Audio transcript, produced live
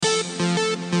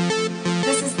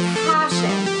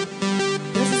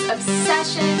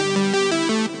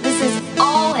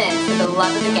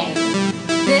the game.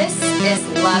 This is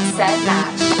Love Set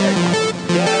Match.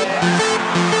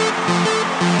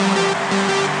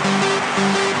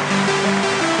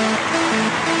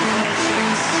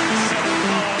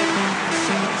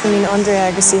 I mean, Andre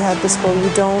Agassi had this quote, you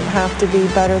don't have to be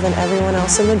better than everyone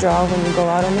else in the draw when you go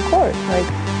out on the court. Like,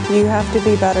 you have to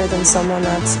be better than someone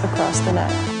that's across the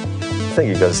net. I think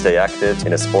you got to stay active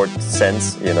in a sport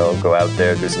sense, go out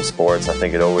there, do some sports. I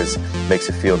think it always makes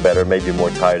you feel better, maybe you're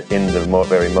more tired in the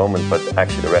very moment, but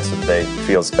actually the rest of the day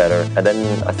feels better. And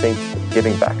then I think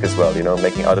giving back as well,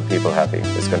 making other people happy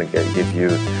is going to give you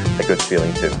a good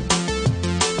feeling too.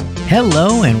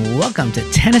 Hello and welcome to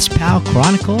Tennis Pal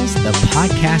Chronicles, the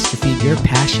podcast to feed your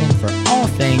passion for all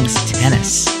things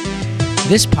tennis.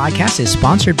 This podcast is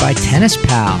sponsored by Tennis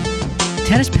Pal.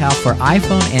 Tennis Pal for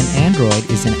iPhone and Android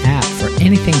is an app for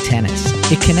anything tennis.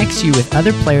 It connects you with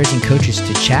other players and coaches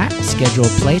to chat, schedule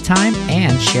playtime,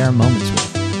 and share moments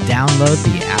with. Download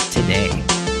the app today.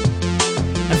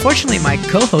 Unfortunately, my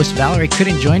co-host Valerie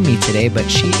couldn't join me today, but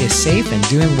she is safe and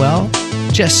doing well,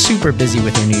 just super busy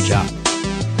with her new job.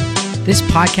 This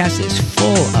podcast is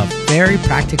full of very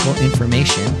practical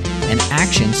information and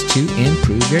actions to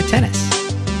improve your tennis.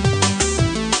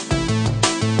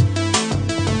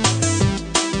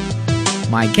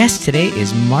 My guest today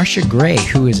is Marcia Gray,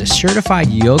 who is a certified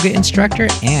yoga instructor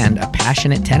and a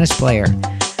passionate tennis player.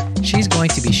 She's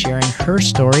going to be sharing her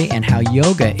story and how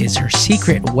yoga is her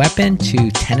secret weapon to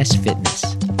tennis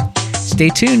fitness. Stay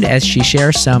tuned as she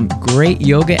shares some great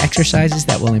yoga exercises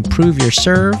that will improve your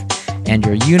serve and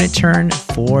your unit turn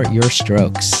for your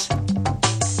strokes.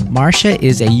 Marcia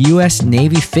is a U.S.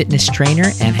 Navy fitness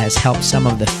trainer and has helped some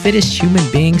of the fittest human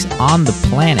beings on the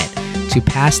planet to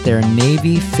pass their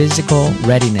Navy physical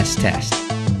readiness test.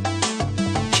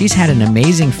 She's had an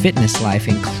amazing fitness life,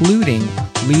 including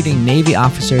leading Navy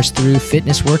officers through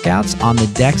fitness workouts on the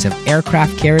decks of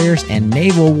aircraft carriers and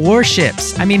naval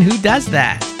warships. I mean, who does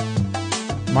that?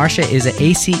 Marcia is an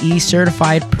ACE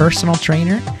certified personal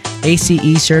trainer,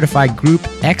 ACE certified group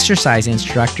exercise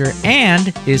instructor,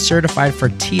 and is certified for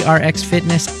TRX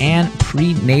fitness and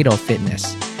prenatal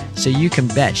fitness. So you can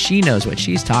bet she knows what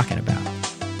she's talking about.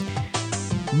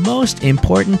 Most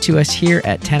important to us here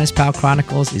at Tennis Pal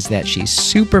Chronicles is that she's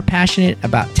super passionate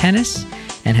about tennis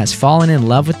and has fallen in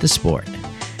love with the sport.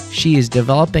 She is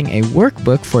developing a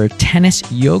workbook for tennis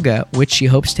yoga, which she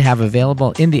hopes to have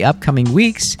available in the upcoming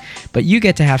weeks, but you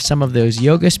get to have some of those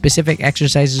yoga-specific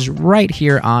exercises right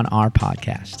here on our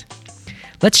podcast.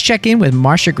 Let's check in with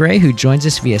Marcia Gray, who joins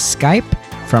us via Skype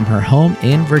from her home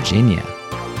in Virginia.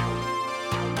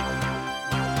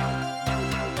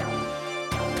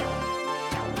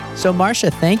 So, Marcia,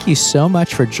 thank you so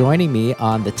much for joining me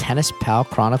on the Tennis Pal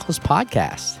Chronicles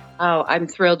podcast. Oh, I'm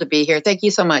thrilled to be here. Thank you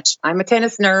so much. I'm a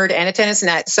tennis nerd and a tennis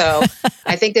nut, so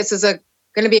I think this is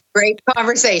going to be a great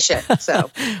conversation. So,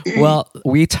 well,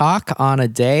 we talk on a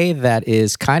day that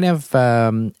is kind of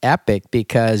epic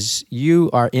because you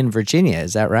are in Virginia.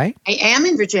 Is that right? I am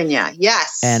in Virginia.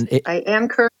 Yes, I am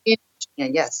currently in Virginia.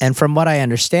 Yes, and from what I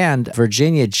understand,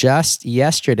 Virginia just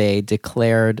yesterday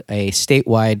declared a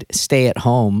statewide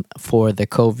stay-at-home for the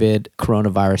COVID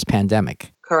coronavirus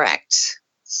pandemic. Correct.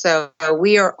 So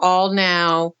we are all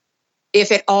now,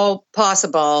 if at all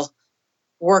possible,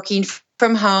 working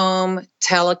from home,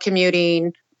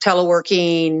 telecommuting,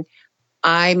 teleworking.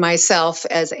 I myself,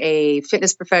 as a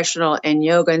fitness professional and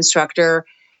yoga instructor,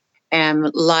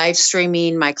 am live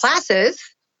streaming my classes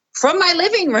from my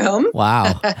living room.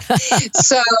 Wow.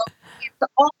 So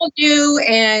it's all new,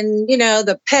 and,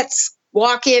 the pets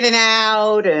walk in and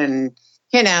out, and,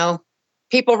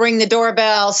 people ring the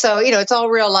doorbell. So, it's all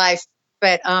real life.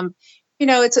 But,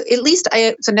 it's at least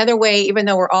it's another way, even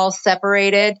though we're all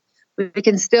separated, we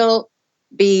can still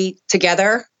be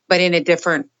together, but in a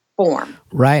different form.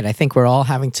 Right. I think we're all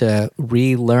having to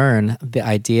relearn the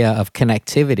idea of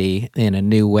connectivity in a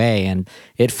new way. And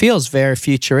it feels very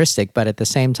futuristic, but at the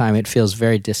same time, it feels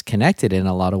very disconnected in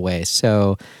a lot of ways.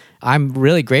 So I'm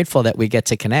really grateful that we get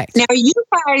to connect. Now, you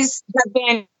guys have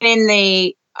been in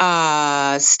the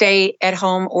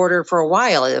stay-at-home order for a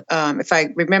while, if I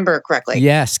remember correctly.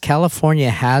 Yes, California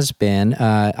has been.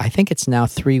 I think it's now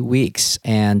 3 weeks,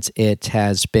 and it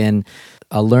has been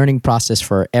a learning process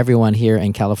for everyone here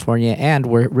in California, and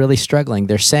we're really struggling.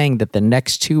 They're saying that the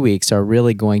next 2 weeks are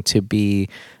really going to be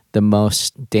the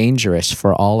most dangerous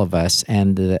for all of us,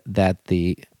 and that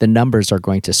the numbers are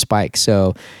going to spike.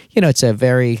 So, it's a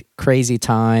very crazy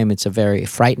time. It's a very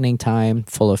frightening time,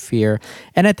 full of fear.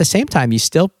 And at the same time,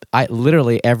 I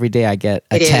literally every day I get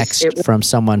a text from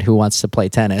someone who wants to play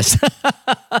tennis.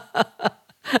 I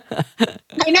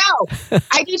know.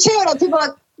 I do too. People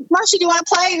are Marsha, do you want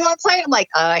to play? You want to play? I'm like,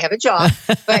 I have a job.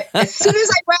 But as soon as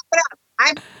I wrap it up,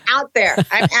 I'm out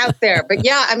there. But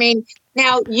yeah, I mean,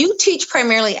 now you teach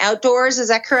primarily outdoors. Is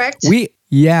that correct?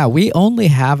 We only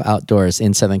have outdoors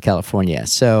in Southern California.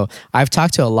 So I've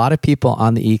talked to a lot of people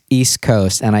on the East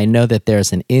Coast, and I know that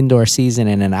there's an indoor season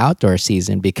and an outdoor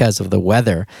season because of the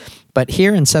weather. But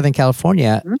here in Southern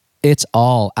California, it's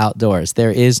all outdoors.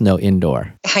 There is no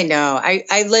indoor. I know.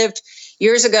 I lived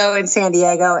years ago in San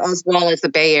Diego as well as the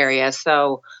Bay Area.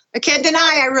 So I can't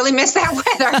deny I really miss that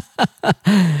weather.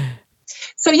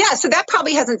 So that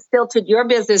probably hasn't stilted your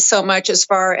business so much as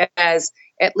far as,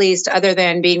 at least other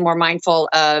than being more mindful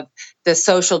of the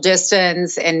social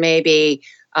distance and maybe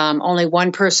only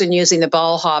one person using the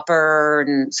ball hopper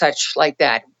and such like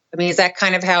that. I mean, is that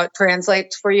kind of how it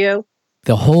translates for you?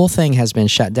 The whole thing has been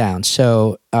shut down.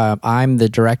 So I'm the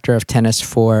director of tennis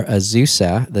for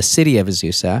Azusa, the city of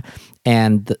Azusa,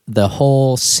 and the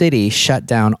whole city shut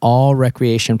down all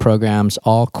recreation programs,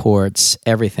 all courts,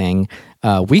 everything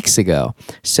weeks ago.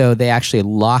 So they actually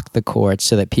locked the courts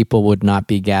so that people would not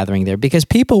be gathering there because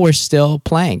people were still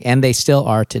playing, and they still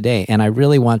are today. And I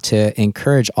really want to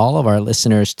encourage all of our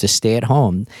listeners to stay at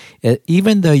home.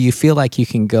 Even though you feel like you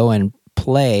can go and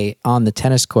play on the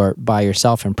tennis court by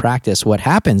yourself and practice, what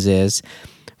happens is,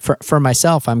 for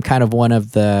myself, I'm kind of one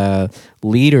of the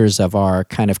leaders of our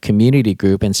kind of community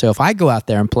group. And so if I go out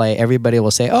there and play, everybody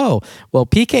will say, oh, well,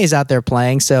 PK's out there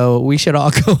playing, so we should all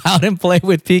go out and play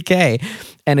with PK.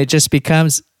 And it just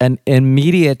becomes an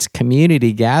immediate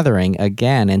community gathering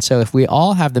again. And so if we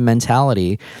all have the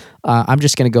mentality, I'm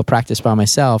just going to go practice by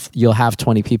myself, you'll have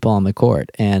 20 people on the court.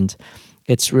 And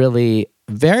it's really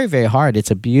very, very hard.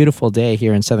 It's a beautiful day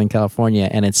here in Southern California,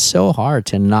 and it's so hard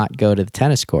to not go to the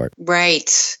tennis court.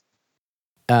 Right.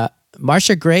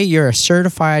 Marsha Gray, you're a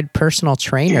certified personal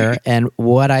trainer, and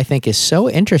what I think is so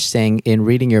interesting in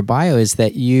reading your bio is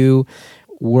that you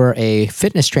were a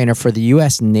fitness trainer for the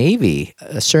U.S. Navy,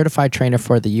 a certified trainer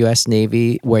for the U.S.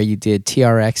 Navy, where you did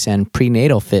TRX and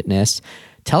prenatal fitness.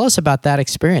 Tell us about that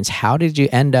experience. How did you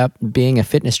end up being a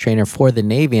fitness trainer for the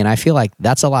Navy? And I feel like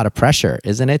that's a lot of pressure,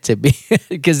 isn't it? To be,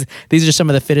 because these are some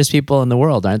of the fittest people in the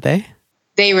world, aren't they?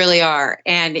 They really are.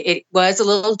 And it was a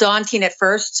little daunting at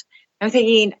first. I'm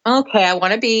thinking, okay,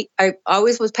 I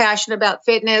always was passionate about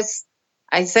fitness.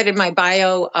 I said in my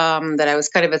bio that I was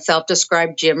kind of a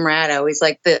self-described gym rat. I always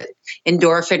liked the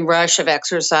endorphin rush of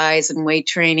exercise and weight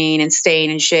training and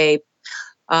staying in shape.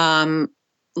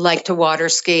 Like to water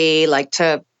ski, like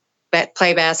to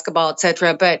play basketball,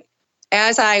 etc. But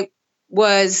as I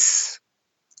was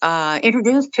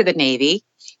introduced to the Navy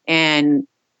and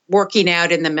working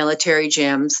out in the military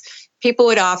gyms, people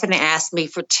would often ask me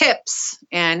for tips.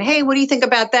 And, hey, what do you think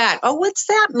about that? Oh, what's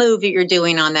that move that you're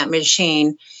doing on that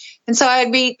machine? And so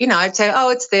I'd say, oh,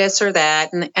 it's this or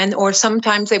that. And or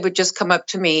sometimes they would just come up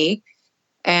to me,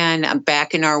 and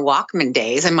back in our Walkman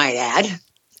days, I might add.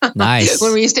 Nice.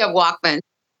 When we used to have Walkman.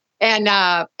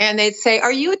 And they'd say,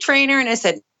 are you a trainer? And I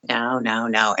said, no.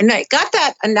 And I got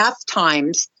that enough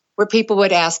times where people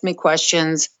would ask me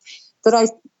questions that I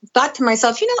thought to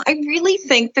myself, I really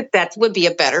think that would be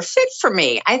a better fit for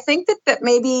me. I think that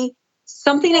maybe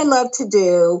something I love to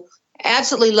do,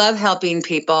 absolutely love helping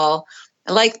people.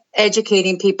 I like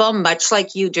educating people, much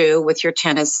like you do with your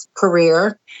tennis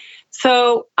career.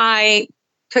 So I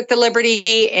took the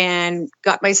liberty and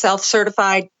got myself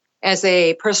certified as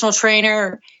a personal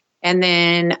trainer, and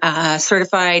then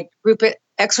certified group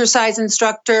exercise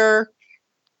instructor.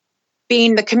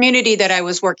 Being the community that I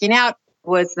was working out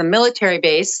was the military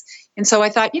base. And so I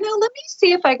thought, let me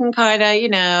see if I can kind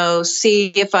of, see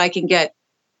if I can get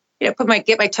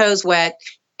my toes wet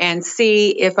and see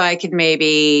if I could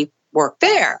maybe work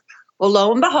there. Well,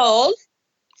 lo and behold,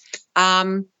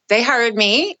 they hired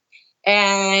me,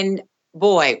 and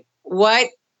boy, what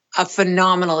a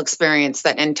phenomenal experience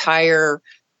that entire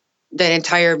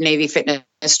Navy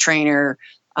fitness trainer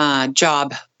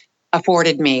job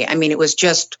afforded me. I mean, it was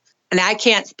just, and I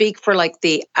can't speak for like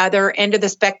the other end of the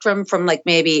spectrum from like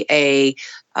maybe a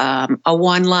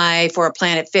One Life or a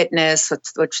Planet Fitness,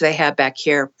 which they have back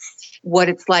here, what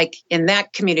it's like in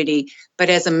that community. But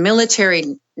as a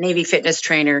military Navy fitness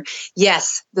trainer,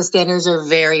 yes, the standards are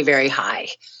very, very high.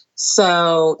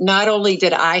 So not only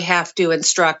did I have to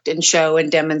instruct and show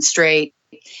and demonstrate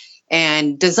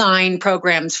and design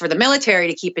programs for the military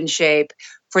to keep in shape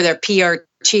for their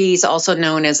PRTs, also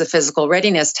known as a physical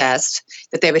readiness test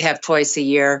that they would have twice a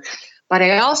year. But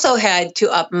I also had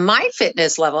to up my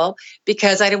fitness level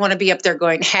because I didn't want to be up there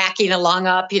going hacking along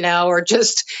up, or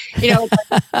just,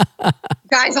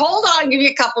 guys, hold on, give me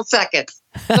a couple seconds.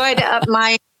 So I had to up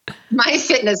my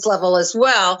fitness level as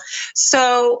well.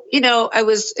 So, I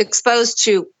was exposed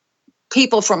to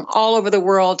people from all over the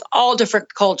world, all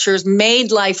different cultures,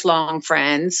 made lifelong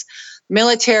friends,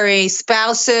 military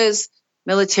spouses,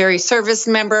 military service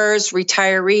members,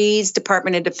 retirees,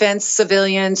 Department of Defense,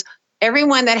 civilians,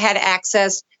 everyone that had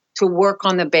access to work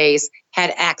on the base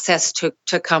had access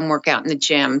to come work out in the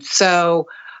gym. So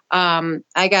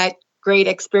I got great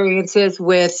experiences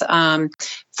with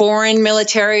foreign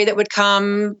military that would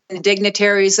come,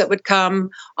 dignitaries that would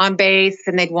come on base,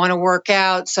 and they'd want to work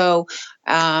out. So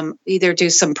either do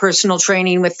some personal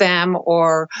training with them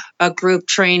or a group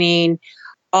training.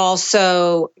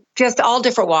 Also, just all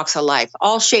different walks of life,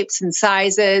 all shapes and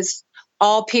sizes,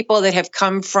 all people that have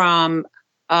come from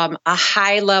a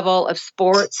high level of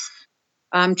sports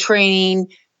training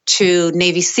to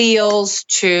Navy SEALs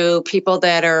to people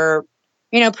that are,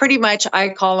 pretty much I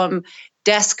call them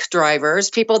desk drivers,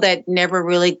 people that never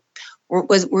really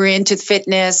were into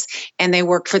fitness, and they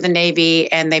worked for the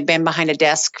Navy and they've been behind a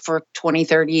desk for 20,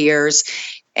 30 years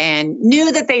and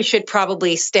knew that they should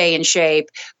probably stay in shape.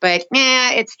 But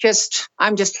I'm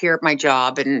just here at my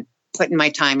job and putting my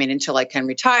time in until I can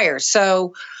retire.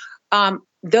 So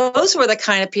those were the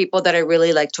kind of people that I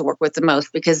really like to work with the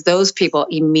most, because those people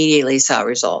immediately saw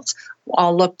results.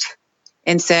 All looked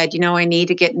and said, I need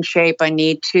to get in shape. I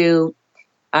need to,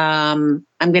 I'm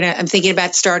thinking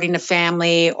about starting a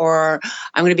family, or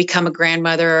I'm going to become a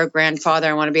grandmother or a grandfather.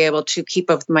 I want to be able to keep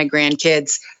up with my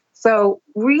grandkids. So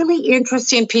really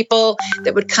interesting people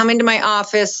that would come into my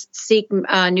office, seek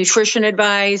nutrition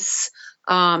advice,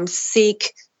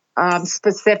 seek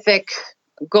specific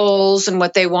goals and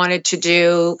what they wanted to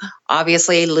do.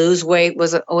 Obviously, lose weight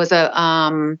was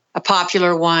a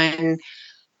popular one.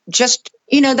 Just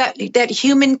that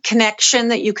human connection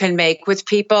that you can make with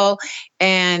people,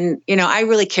 and I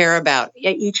really care about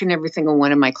each and every single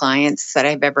one of my clients that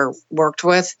I've ever worked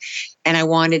with, and I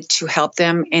wanted to help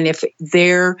them. And if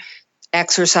their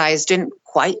exercise didn't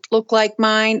quite look like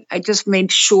mine, I just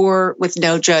made sure, with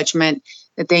no judgment,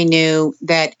 that they knew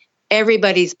that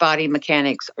everybody's body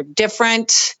mechanics are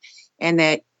different, and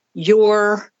that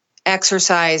your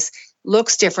exercise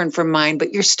looks different from mine,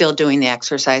 but you're still doing the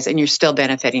exercise and you're still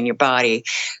benefiting your body.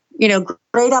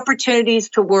 Great opportunities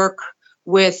to work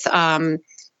with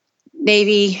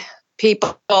Navy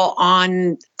people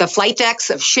on the flight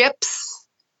decks of ships,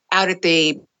 out at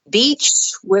the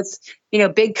beach with,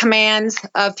 big commands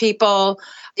of people.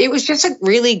 It was just a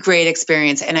really great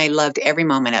experience, and I loved every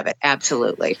moment of it.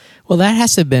 Absolutely. Well, that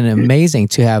has to have been amazing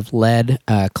to have led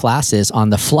classes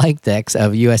on the flight decks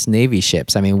of U.S. Navy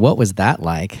ships. I mean, what was that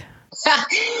like?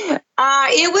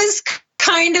 It was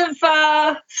kind of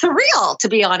surreal, to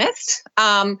be honest.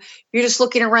 You're just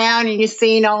looking around and you're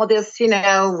seeing all this,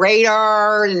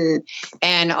 radar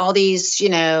and all these,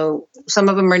 some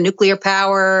of them are nuclear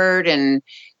powered, and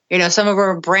some of them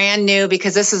are brand new,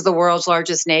 because this is the world's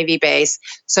largest Navy base.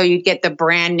 So you get the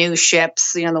brand new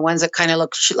ships, the ones that kind of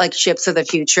look like ships of the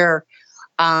future,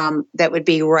 that would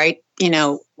be right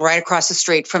across the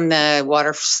street from the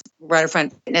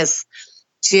waterfront fitness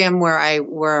gym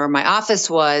where my office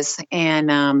was.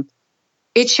 And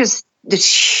it's just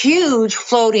this huge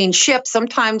floating ship,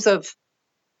 sometimes of,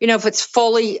 if it's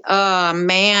fully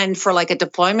manned for like a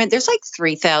deployment, there's like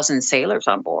 3,000 sailors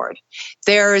on board.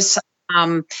 There's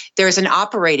an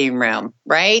operating room,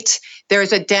 right?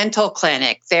 There's a dental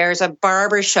clinic. There's a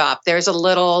barber shop. There's a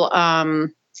little,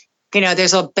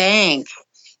 there's a bank.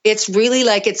 It's really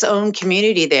like its own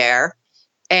community there.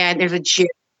 And there's a gym.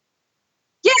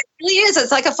 Yeah, it really is.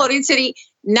 It's like a floating city.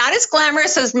 Not as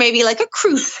glamorous as maybe like a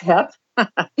cruise ship. But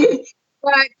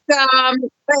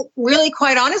really,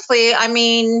 quite honestly, I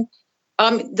mean,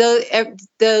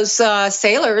 those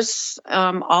sailors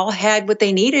all had what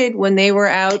they needed when they were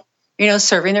out,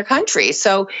 serving their country.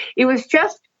 So it was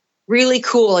just really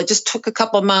cool. It just took a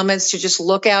couple of moments to just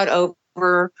look out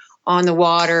over on the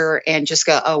water and just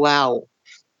go, oh,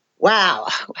 wow,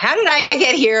 how did I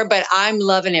get here? But I'm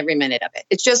loving every minute of it.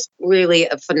 It's just really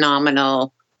a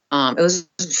phenomenal, it was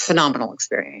a phenomenal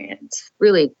experience.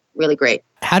 Really, really great.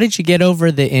 How did you get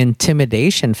over the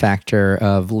intimidation factor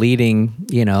of leading,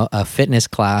 a fitness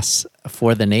class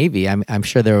for the Navy? I'm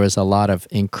sure there was a lot of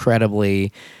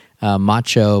incredibly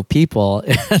macho people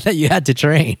that you had to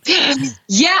train.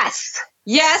 Yes,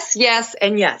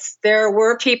 and yes. There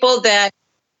were people that,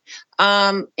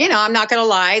 I'm not going to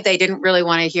lie, they didn't really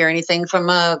want to hear anything from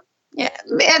that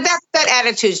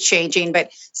attitude's changing,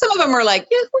 but some of them were like, what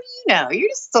do you know? You're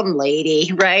just some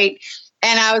lady, right?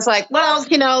 And I was like, well,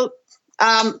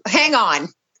 hang on,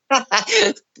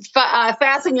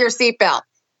 fasten your seatbelt.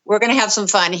 We're going to have some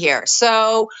fun here.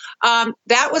 So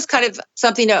that was kind of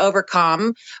something to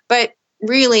overcome, but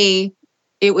really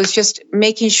it was just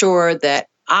making sure that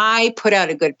I put out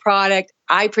a good product.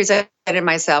 I presented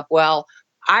myself well.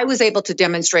 I was able to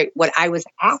demonstrate what I was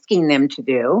asking them to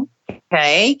do.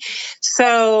 Okay.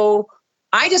 So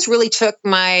I just really took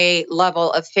my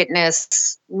level of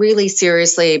fitness really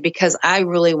seriously because I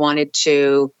really wanted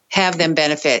to have them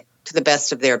benefit to the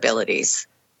best of their abilities.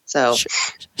 So,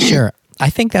 sure. I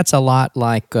think that's a lot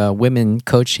like women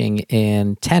coaching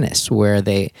in tennis, where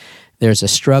there's a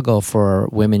struggle for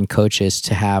women coaches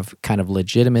to have kind of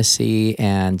legitimacy,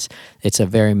 and it's a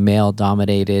very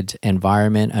male-dominated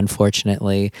environment,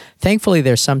 unfortunately. Thankfully,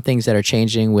 there's some things that are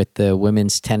changing with the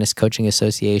Women's Tennis Coaching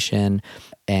Association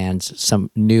and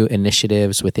some new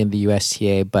initiatives within the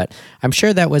USTA, but I'm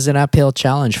sure that was an uphill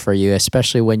challenge for you,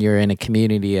 especially when you're in a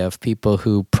community of people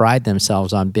who pride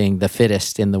themselves on being the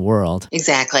fittest in the world.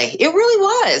 Exactly. It really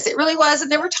was. It really was.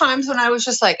 And there were times when I was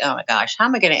just like, oh my gosh, how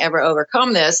am I going to ever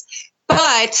overcome this?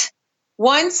 But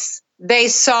once they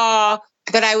saw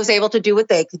that I was able to do what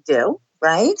they could do,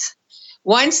 right?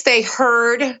 Once they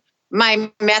heard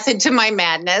my method to my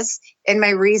madness and my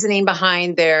reasoning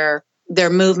behind their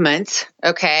movement,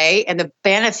 okay, and the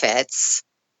benefits,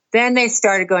 then they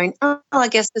started going, oh, I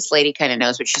guess this lady kind of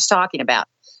knows what she's talking about.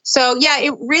 So yeah,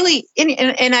 it really,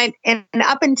 and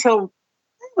up until,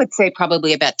 I would say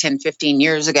probably about 10, 15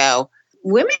 years ago,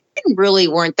 women really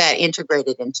weren't that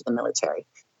integrated into the military,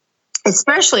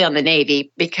 especially on the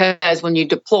Navy, because when you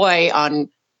deploy on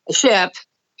a ship,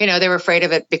 they were afraid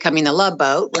of it becoming the love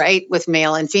boat, right, with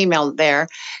male and female there.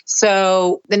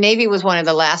 So the Navy was one of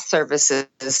the last services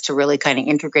to really kind of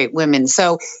integrate women.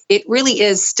 So it really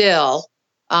is still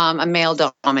a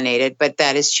male-dominated, but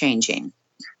that is changing.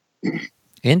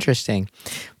 Interesting.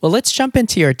 Well, let's jump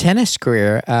into your tennis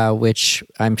career, which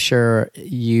I'm sure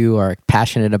you are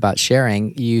passionate about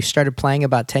sharing. You started playing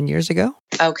about 10 years ago?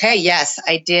 Okay, yes,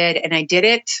 I did. And I did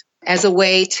it as a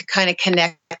way to kind of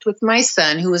connect with my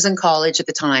son, who was in college at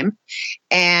the time.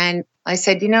 And I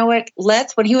said, you know what,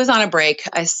 when he was on a break,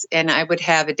 and I would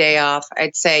have a day off,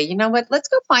 I'd say, you know what, let's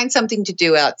go find something to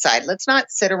do outside. Let's not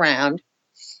sit around.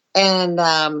 And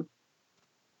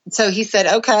so he said,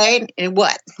 okay, and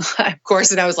what? Of course,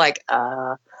 and I was like,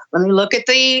 let me look at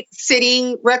the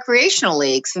city recreational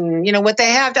leagues and, what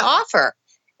they have to offer.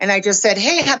 And I just said,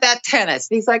 hey, how about tennis?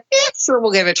 And he's like, yeah, sure,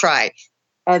 we'll give it a try.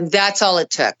 And that's all it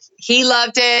took. He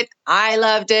loved it. I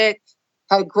loved it.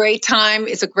 Had a great time.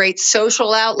 It's a great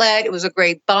social outlet. It was a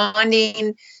great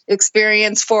bonding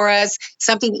experience for us.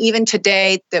 Something even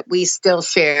today that we still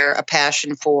share a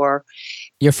passion for.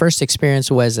 Your first experience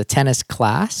was a tennis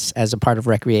class as a part of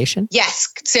recreation? Yes,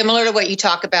 similar to what you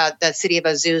talk about, the city of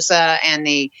Azusa and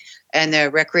the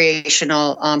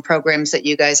recreational programs that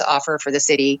you guys offer for the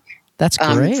city. That's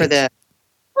great. Yeah,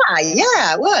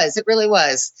 it was. It really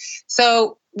was.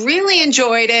 So really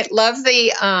enjoyed it. Love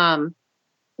the, I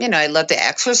love the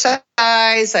exercise.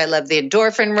 I love the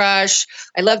endorphin rush.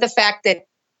 I love the fact that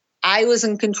I was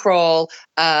in control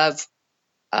of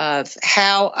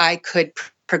how I could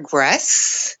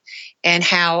progress and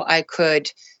how I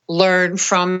could learn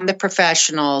from the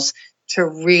professionals to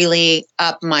really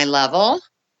up my level.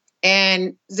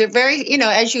 And they're very,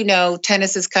 as you know,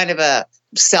 tennis is kind of a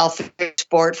selfish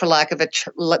sport, for lack of a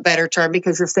better term,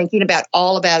 because you're thinking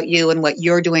all about you and what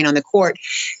you're doing on the court.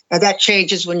 Now that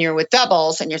changes when you're with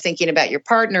doubles and you're thinking about your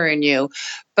partner and you,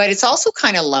 but it's also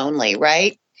kind of lonely,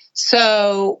 right?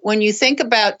 So when you think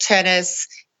about tennis,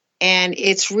 and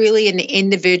it's really an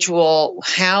individual,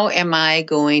 how am I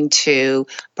going to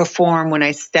perform when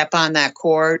I step on that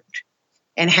court?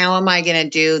 And how am I going to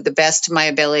do the best of my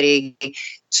ability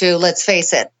to, let's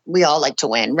face it, we all like to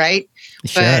win, right?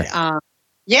 Sure. But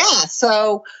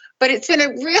but it's been a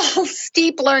real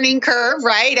steep learning curve,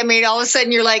 right? I mean, all of a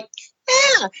sudden you're like,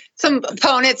 some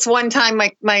opponents. One time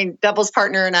my doubles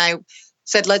partner and I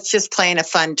said, let's just play in a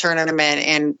fun tournament.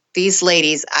 And these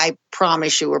ladies, I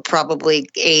promise you, were probably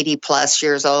 80 plus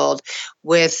years old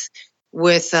with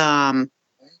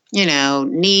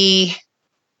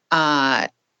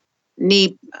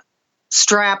knee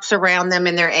straps around them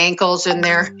and their ankles and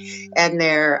their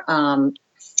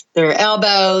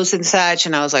elbows and such.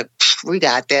 And I was like, we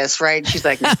got this, right? She's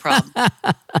like, no problem.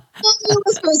 It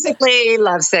was basically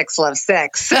love six. So, those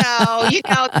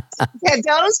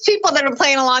people that are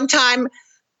playing a long time,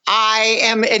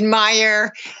 I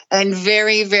admire and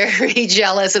very, very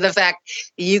jealous of the fact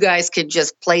you guys could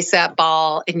just place that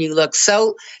ball and you look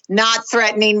so not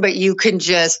threatening, but you can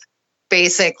just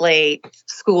basically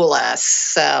school us.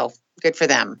 So good for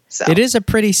them. So it is a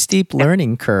pretty steep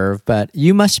learning curve, but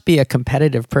you must be a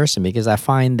competitive person, because I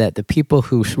find that the people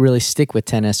who really stick with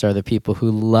tennis are the people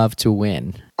who love to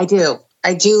win. I do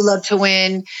love to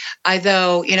win.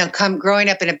 Growing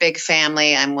up in a big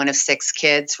family, I'm one of 6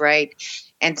 kids, right?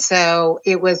 And so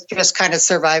it was just kind of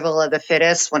survival of the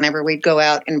fittest whenever we'd go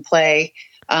out and play,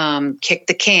 kick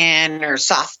the can or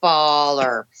softball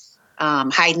or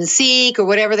hide and seek or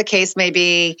whatever the case may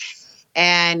be.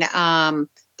 And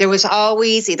there was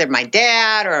always either my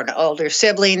dad or an older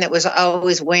sibling that was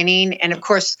always winning. And of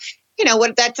course,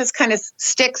 what that just kind of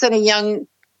sticks in a young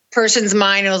person's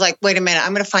mind. It was like, wait a minute,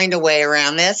 I'm going to find a way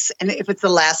around this. And if it's the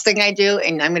last thing I do,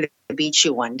 and I'm going to beat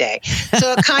you one day.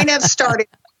 So it kind of started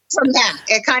from that.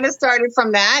 It kind of started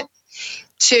from that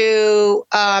to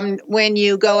when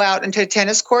you go out into a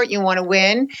tennis court, you want to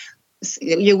win.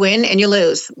 You win and you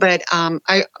lose. But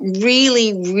I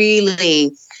really,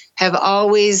 really have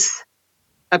always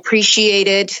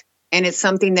appreciated, and it's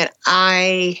something that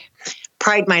I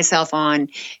pride myself on,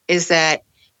 is that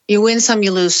you win some,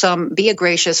 you lose some. Be a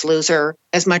gracious loser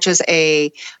as much as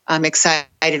a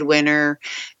excited winner.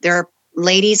 There are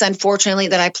ladies, unfortunately,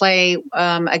 that I play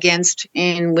against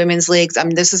in women's leagues.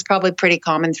 This is probably pretty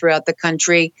common throughout the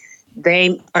country.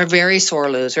 They are very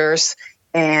sore losers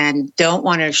and don't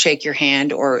want to shake your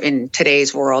hand, or in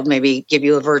today's world, maybe give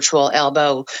you a virtual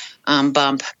elbow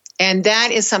bump. And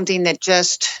that is something that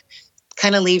just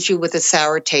kind of leaves you with a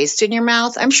sour taste in your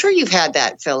mouth. I'm sure you've had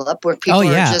that, Philip, where people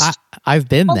are just... I've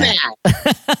been there. Is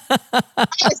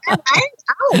that right?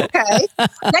 Oh, okay.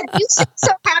 You seem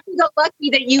so happy-go-lucky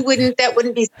that that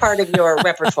wouldn't be part of your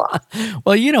repertoire.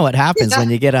 Well, you know what happens when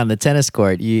you get on the tennis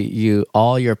court. You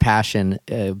all your passion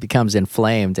becomes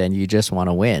inflamed, and you just want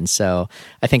to win. So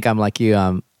I think I'm like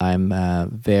you.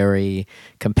 I'm very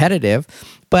competitive,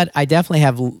 but I definitely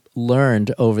have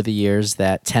learned over the years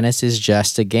that tennis is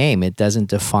just a game. It doesn't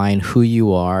define who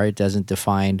you are. It doesn't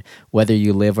define whether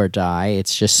you live or die.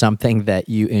 It's just something that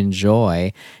you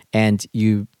enjoy, and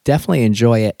you definitely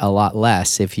enjoy it a lot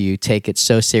less if you take it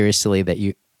so seriously that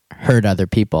you hurt other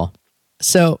people.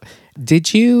 So,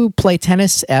 did you play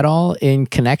tennis at all in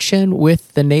connection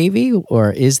with the Navy,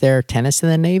 or is there tennis in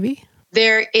the Navy?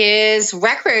 There is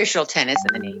recreational tennis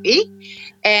in the Navy,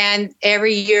 and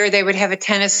every year they would have a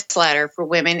tennis ladder for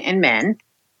women and men.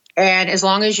 And as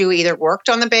long as you either worked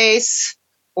on the base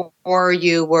or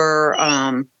you were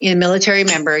a military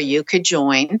member, you could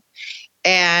join.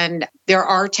 And there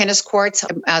are tennis courts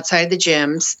outside the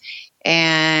gyms.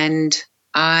 And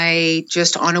I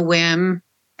just on a whim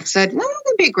said, well,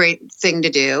 that'd be a great thing to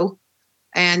do.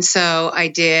 And so I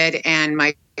did. And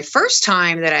my first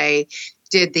time that I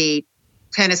did the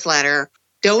tennis ladder,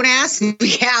 don't ask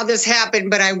me how this happened,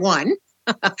 but I won.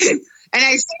 And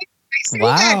I say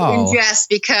that in jest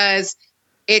because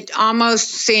it almost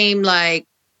seemed like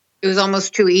it was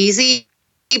almost too easy,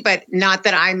 but not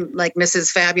that I'm like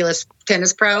Mrs. Fabulous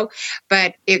Tennis Pro,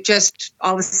 but it just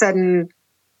all of a sudden,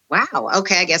 wow,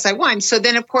 okay, I guess I won. So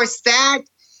then, of course, that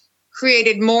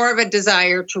created more of a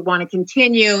desire to want to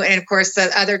continue. And of course, the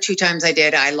other two times I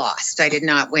did, I lost. I did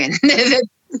not win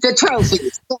the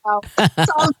trophies. So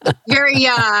it's all very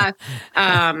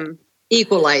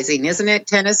equalizing, isn't it?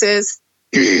 Tennis is.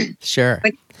 Sure.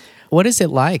 What is it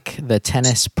like, the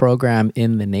tennis program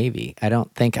in the Navy? I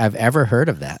don't think I've ever heard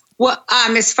of that. Well,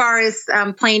 as far as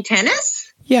playing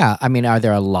tennis? Yeah. I mean, are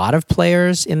there a lot of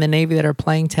players in the Navy that are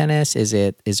playing tennis? Is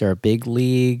there a big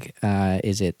league?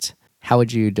 How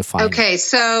would you define it? Okay,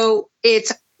 so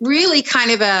it's really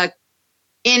kind of a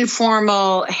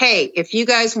informal, hey, if you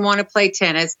guys want to play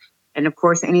tennis, and of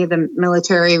course, any of the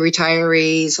military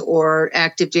retirees or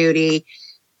active duty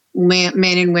men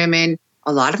and women,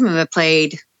 a lot of them have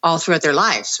played all throughout their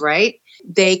lives, right?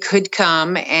 They could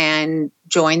come and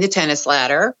join the tennis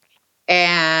ladder,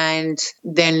 and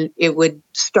then it would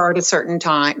start a certain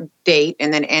date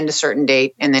and then end a certain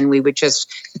date. And then we would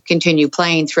just continue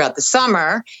playing throughout the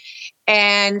summer.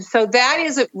 And so that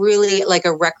is really like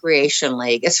a recreation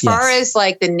league. As far as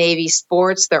like the Navy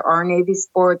sports, there are Navy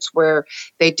sports where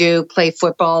they do play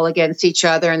football against each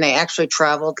other and they actually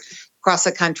travel across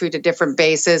the country to different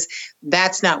bases.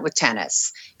 That's not with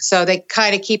tennis. So they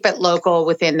kind of keep it local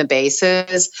within the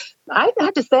bases. I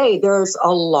have to say there's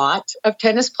a lot of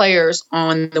tennis players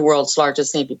on the world's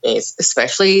largest Navy base,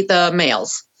 especially the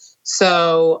males.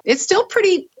 So it's still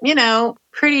pretty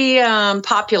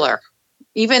popular.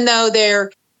 Even though they're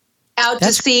out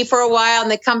to sea for a while and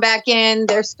they come back in,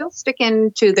 they're still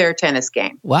sticking to their tennis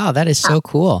game. Wow, that is so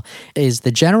cool. Is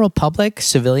the general public,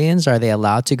 civilians, are they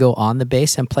allowed to go on the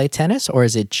base and play tennis, or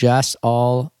is it just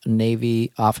all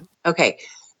Navy off? Okay.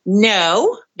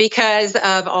 No, because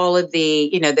of all of the,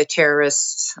 the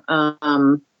terrorists,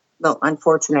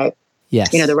 unfortunate.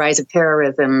 Yes. The rise of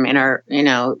terrorism in our, in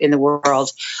the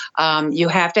world. You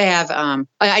have to have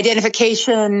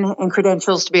identification and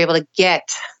credentials to be able to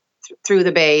get through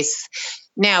the base.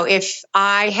 Now, if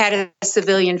I had a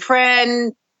civilian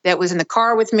friend that was in the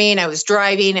car with me and I was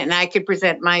driving and I could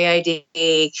present my ID,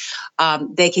 they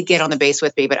could get on the base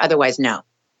with me, but otherwise, no.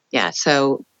 Yeah.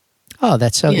 So. Oh,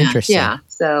 that's so interesting. Yeah.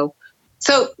 So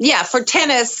yeah, for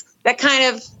tennis, that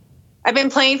kind of, I've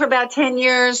been playing for about 10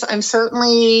 years. I'm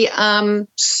certainly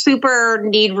super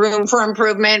need room for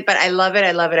improvement, but I love it.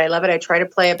 I love it. I love it. I try to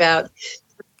play about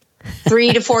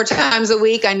 3 to 4 times a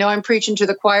week. I know I'm preaching to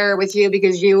the choir with you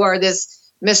because you are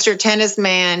this Mr. Tennis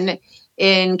man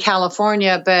in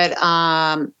California, but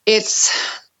it's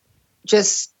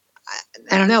just,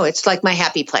 I don't know. It's like my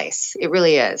happy place. It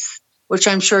really is, which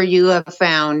I'm sure you have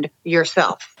found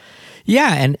yourself.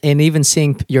 Yeah, and even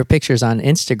seeing your pictures on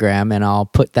Instagram, and I'll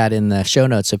put that in the show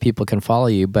notes so people can follow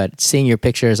you, but seeing your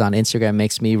pictures on Instagram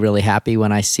makes me really happy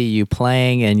when I see you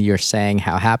playing and you're saying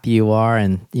how happy you are.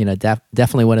 And, you know,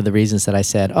 definitely one of the reasons that I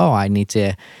said, oh, I need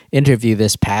to interview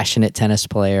this passionate tennis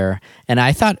player. And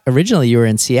I thought originally you were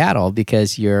in Seattle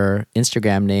because your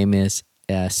Instagram name is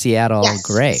Seattle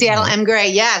Gray. Seattle M Gray.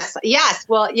 Yes.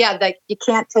 Well, yeah.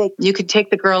 You could take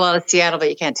the girl out of Seattle, but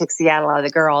you can't take Seattle out of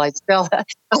the girl. I still have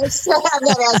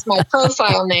that as my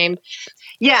profile name.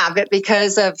 Yeah, but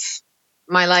because of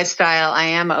my lifestyle, I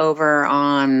am over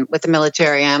with the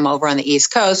military. I'm over on the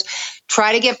East Coast.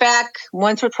 Try to get back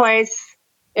once or twice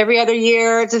every other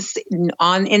year, just in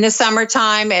the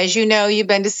summertime. As you know, you've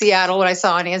been to Seattle, what I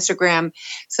saw on Instagram.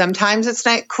 Sometimes it's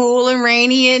not cool and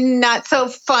rainy and not so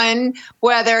fun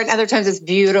weather. And other times it's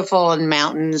beautiful and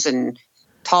mountains and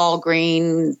tall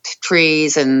green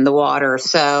trees and the water.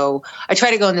 So I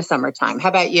try to go in the summertime. How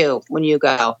about you when you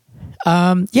go?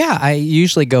 Yeah, I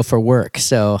usually go for work.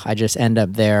 So I just end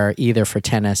up there either for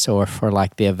tennis or for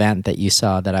like the event that you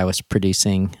saw that I was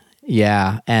producing.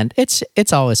 Yeah, and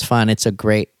it's always fun. It's a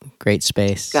great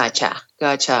space.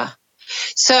 Gotcha.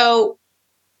 So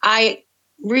I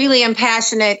really am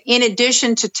passionate, in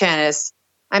addition to tennis,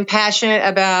 I'm passionate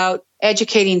about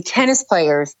educating tennis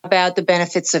players about the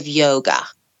benefits of yoga,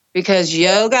 because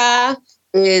yoga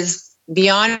is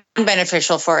beyond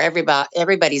beneficial for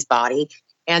everybody's body.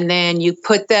 And then you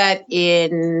put that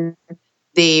in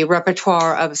the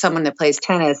repertoire of someone that plays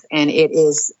tennis, and it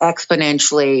is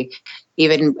exponentially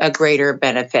even a greater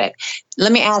benefit.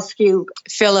 Let me ask you,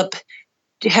 Philip,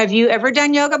 have you ever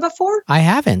done yoga before? I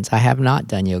haven't. I have not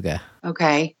done yoga.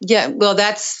 Okay. Yeah. Well,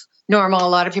 that's normal. A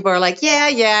lot of people are like,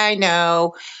 yeah, I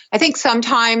know. I think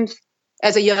sometimes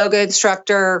as a yoga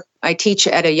instructor, I teach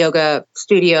at a yoga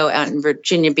studio out in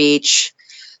Virginia Beach.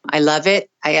 I love it.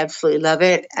 I absolutely love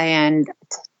it. And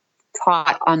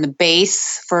taught on the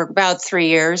base for about 3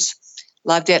 years.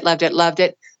 Loved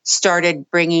it. Started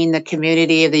bringing the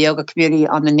community of the yoga community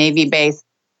on the Navy base.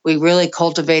 We really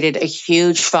cultivated a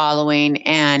huge following,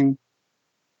 and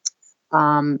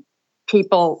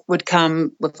people would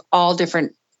come with all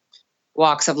different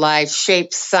walks of life,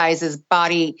 shapes, sizes,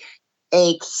 body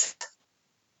aches,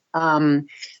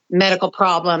 medical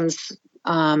problems,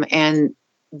 and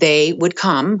they would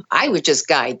come. I would just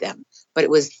guide them, but it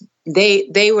was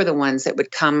they were the ones that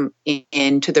would come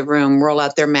into the room, roll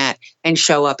out their mat, and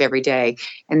show up every day.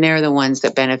 And they're the ones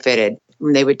that benefited.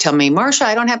 They would tell me, Marsha,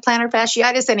 I don't have plantar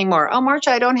fasciitis anymore. Oh, Marsha,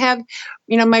 I don't have,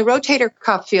 my rotator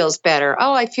cuff feels better.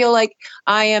 Oh, I feel like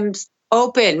I am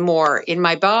open more in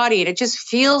my body and it just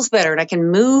feels better and I can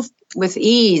move with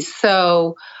ease.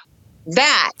 So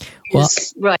that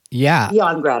is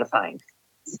beyond gratifying.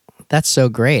 That's so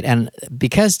great. And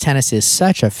because tennis is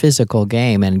such a physical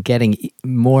game and getting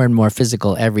more and more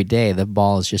physical every day, the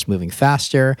ball is just moving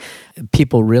faster.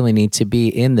 People really need to be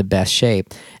in the best shape.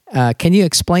 Can you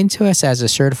explain to us, as a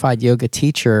certified yoga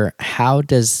teacher, how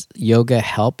does yoga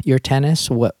help your tennis?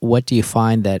 What do you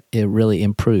find that it really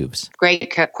improves?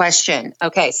 Great question.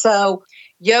 Okay, so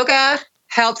yoga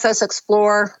helps us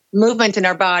explore movement in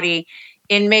our body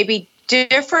in maybe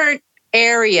different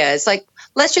areas. Like,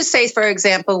 let's just say, for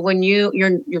example, when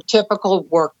your typical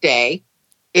work day,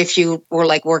 if you were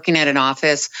like working at an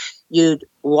office, you'd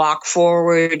walk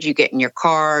forward, you get in your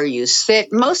car, you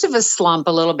sit. Most of us slump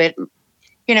a little bit,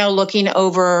 looking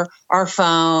over our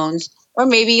phones, or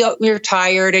maybe you're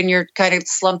tired and you're kind of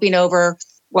slumping over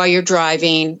while you're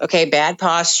driving. Okay, bad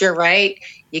posture, right?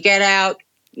 You get out,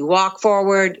 you walk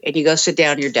forward, and you go sit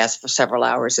down at your desk for several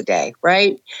hours a day,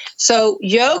 right? So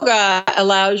yoga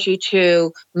allows you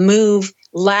to move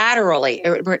laterally.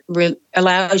 It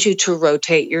allows you to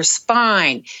rotate your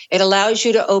spine. It allows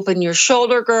you to open your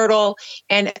shoulder girdle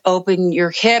and open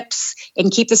your hips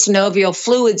and keep the synovial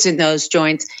fluids in those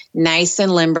joints nice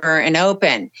and limber and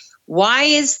open. Why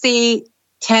is the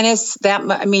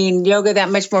yoga that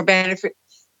much more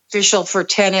beneficial for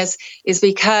tennis? Is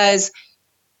because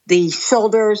the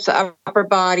shoulders, the upper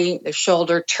body, the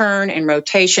shoulder turn and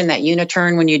rotation, that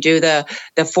uniturn when you do the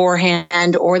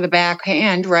forehand or the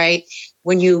backhand, right?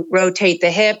 When you rotate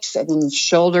the hips and then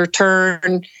shoulder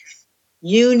turn,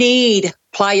 you need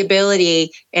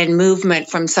pliability and movement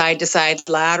from side to side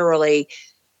laterally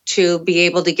to be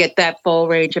able to get that full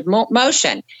range of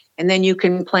motion. And then you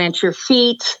can plant your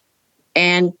feet.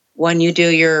 And when you do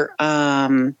your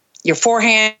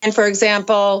forehand, for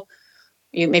example,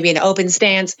 you maybe an open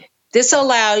stance, this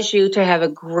allows you to have a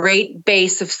great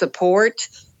base of support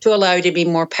to allow you to be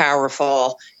more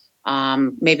powerful,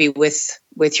 maybe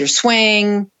with your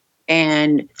swing,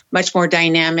 and much more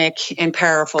dynamic and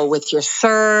powerful with your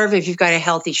serve if you've got a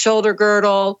healthy shoulder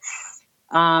girdle.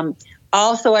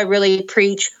 Also, I really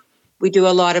preach, we do a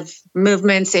lot of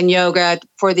movements in yoga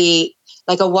for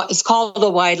it's called the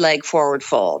wide leg forward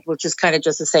fold, which is kind of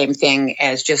just the same thing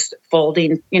as just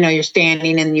folding. You're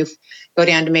standing and you go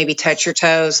down to maybe touch your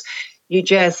toes. You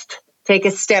just take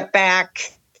a step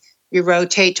back. You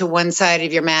rotate to one side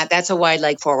of your mat. That's a wide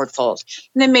leg forward fold.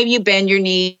 And then maybe you bend your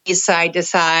knees side to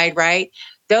side, right?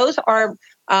 Those are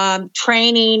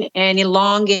training and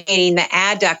elongating the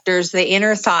adductors, the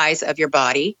inner thighs of your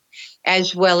body,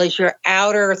 as well as your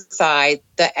outer thigh,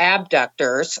 the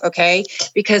abductors, okay?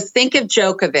 Because think of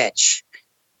Djokovic.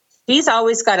 He's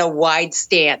always got a wide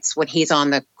stance when he's on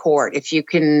the court. If you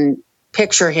can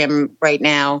picture him right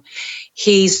now,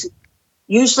 he's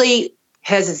usually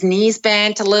has his knees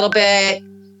bent a little bit,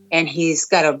 and he's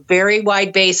got a very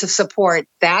wide base of support.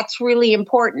 That's really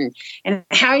important. And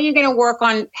how are you going to work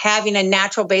on having a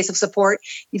natural base of support?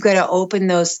 You've got to open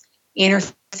those inner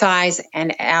thighs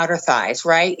and outer thighs,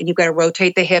 right? And you've got to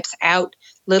rotate the hips out,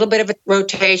 a little bit of a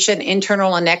rotation,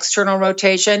 internal and external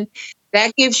rotation.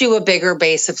 That gives you a bigger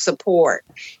base of support.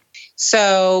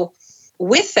 So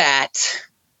with that,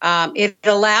 it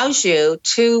allows you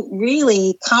to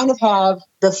really kind of have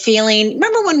the feeling.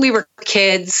 Remember when we were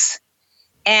kids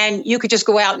and you could just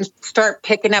go out and start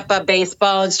picking up a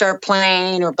baseball and start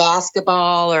playing, or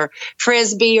basketball or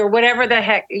frisbee or whatever the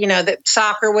heck, the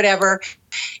soccer, whatever.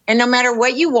 And no matter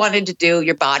what you wanted to do,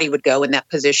 your body would go in that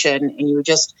position and you would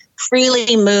just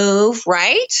freely move,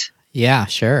 right? Yeah,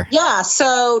 sure. Yeah.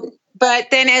 So,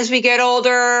 but then as we get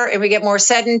older and we get more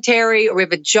sedentary, or we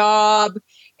have a job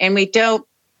and we don't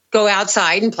go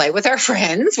outside and play with our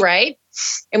friends, right?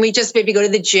 And we just maybe go to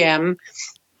the gym.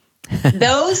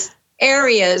 Those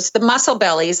areas, the muscle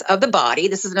bellies of the body,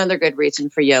 this is another good reason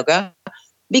for yoga,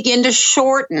 begin to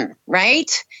shorten,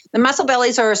 right? The muscle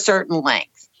bellies are a certain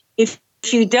length. If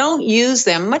you don't use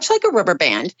them, much like a rubber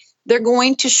band, they're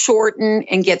going to shorten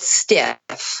and get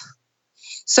stiff.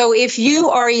 So if you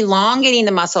are elongating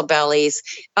the muscle bellies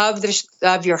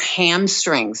of your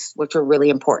hamstrings, which are really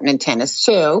important in tennis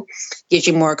too, gives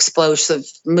you more explosive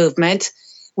movement.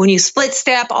 When you split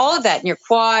step, all of that in your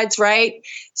quads, right?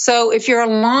 So if you're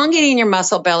elongating your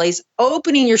muscle bellies,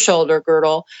 opening your shoulder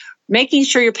girdle, making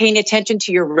sure you're paying attention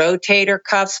to your rotator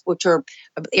cuffs, which are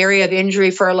an area of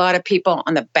injury for a lot of people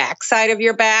on the back side of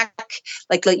your back.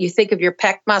 Like you think of your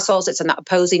pec muscles, it's an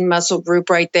opposing muscle group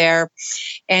right there.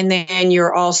 And then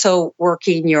you're also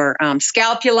working your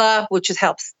scapula, which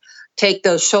helps take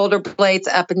those shoulder blades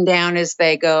up and down as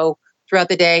they go throughout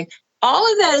the day.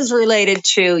 All of that is related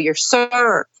to your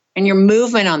serve and your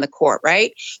movement on the court,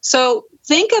 right? So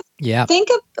think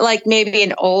of like maybe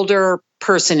an older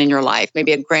person in your life,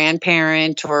 maybe a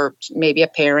grandparent or maybe a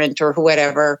parent or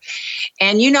whatever.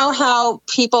 And you know how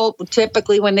people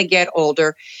typically, when they get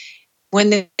older,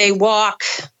 when they walk,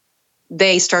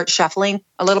 they start shuffling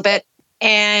a little bit.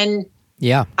 And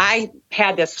yeah, I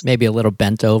had this. Maybe a little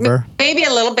bent over. Maybe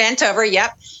a little bent over,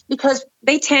 yep. Because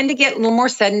they tend to get a little more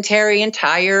sedentary and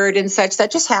tired and such. That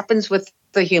just happens with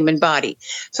the human body.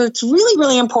 So it's really,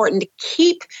 really important to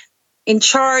keep in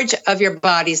charge of your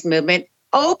body's movement.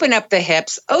 Open up the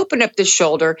hips, open up the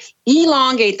shoulder,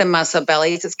 elongate the muscle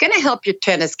bellies. It's going to help your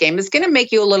tennis game. It's going to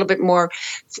make you a little bit more,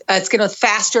 it's going to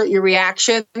faster your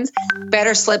reactions,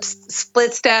 better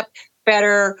split step,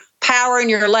 better power in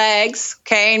your legs,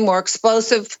 okay, and more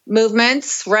explosive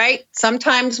movements, right?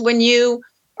 Sometimes when you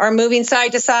are moving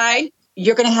side to side,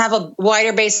 you're going to have a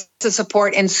wider base of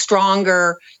support and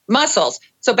stronger muscles.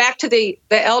 So back to the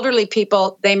elderly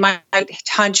people, they might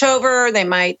hunch over, they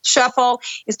might shuffle,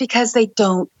 is because they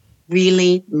don't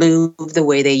really move the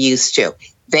way they used to.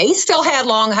 They still had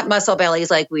long muscle bellies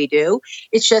like we do.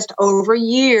 It's just over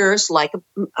years, like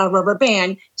a rubber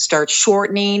band, starts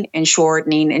shortening and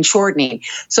shortening and shortening.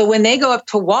 So when they go up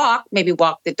to walk, maybe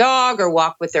walk the dog or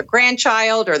walk with their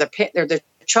grandchild or the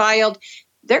child,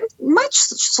 they're much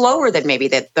slower than maybe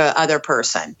the other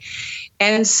person.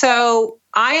 And so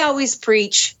I always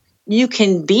preach you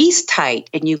can be tight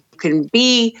and you can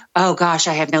be, oh gosh,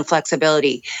 I have no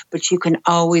flexibility, but you can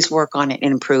always work on it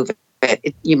and improve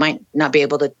it. You might not be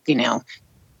able to,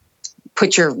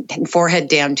 put your forehead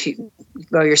down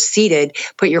while you're seated,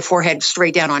 put your forehead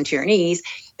straight down onto your knees.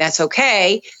 That's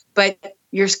okay. But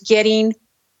you're getting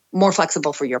more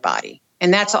flexible for your body.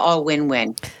 And that's all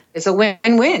win-win. It's a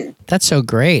win-win. That's so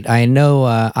great. I know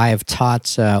I have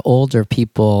taught older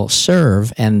people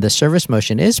serve, and the service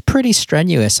motion is pretty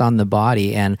strenuous on the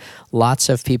body. And lots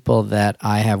of people that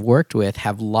I have worked with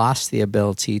have lost the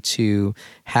ability to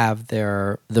have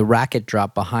the racket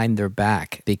drop behind their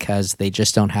back because they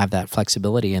just don't have that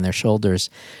flexibility in their shoulders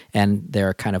and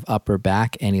their kind of upper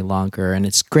back any longer. And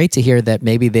it's great to hear that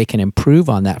maybe they can improve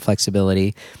on that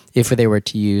flexibility if they were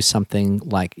to use something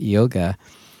like yoga.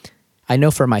 I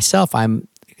know for myself, I'm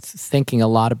thinking a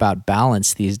lot about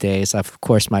balance these days. Of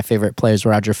course, my favorite player is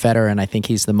Roger Federer, and I think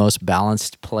he's the most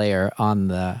balanced player on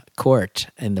the court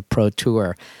in the Pro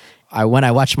Tour. When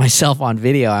I watch myself on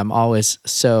video, I'm always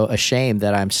so ashamed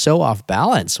that I'm so off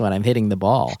balance when I'm hitting the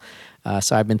ball.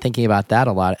 So I've been thinking about that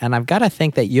a lot. And I've got to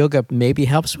think that yoga maybe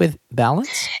helps with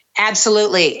balance.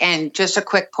 Absolutely. And just a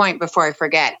quick point before I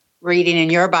forget, reading in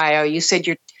your bio, you said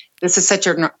this is such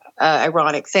an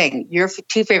ironic thing. Your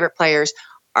two favorite players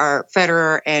are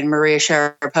Federer and Maria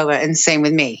Sharapova, and same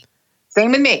with me.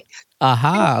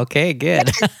 Aha, okay, good.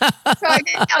 So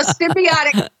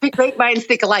symbiotic, great minds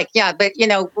think alike. Yeah, but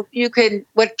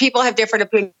what people have different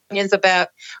opinions about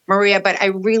Maria, but I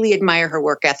really admire her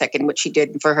work ethic and what she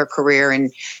did for her career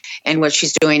and what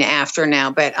she's doing after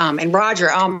now. But and Roger,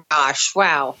 oh my gosh,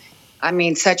 wow. I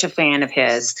mean, such a fan of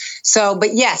his. So,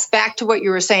 but yes, back to what you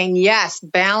were saying. Yes,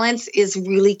 balance is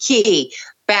really key.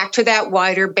 Back to that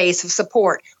wider base of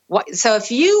support. So if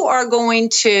you are going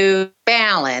to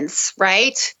balance,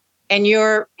 right, and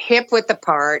you're hip width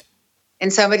apart,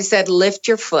 and somebody said, lift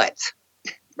your foot,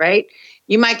 right,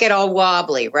 you might get all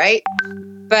wobbly, right?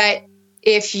 But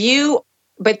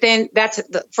then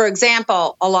for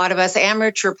example, a lot of us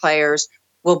amateur players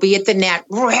will be at the net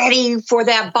ready for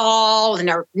that ball and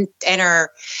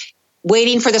are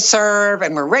waiting for the serve,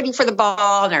 and we're ready for the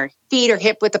ball and our feet are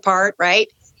hip width apart, right?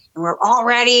 And we're all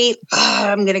ready.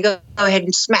 I'm going to go ahead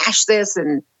and smash this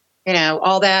and,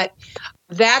 all that.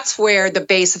 That's where the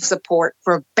base of support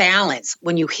for balance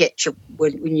when you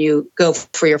when you go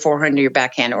for your forehand or your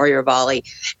backhand or your volley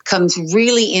becomes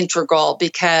really integral,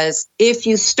 because if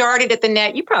you started at the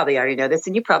net, you probably already know this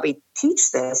and you probably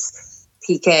teach this,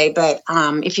 PK, but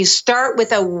if you start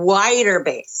with a wider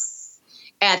base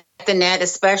at the net,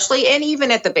 especially, and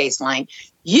even at the baseline,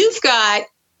 you've got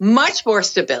much more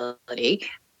stability,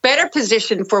 better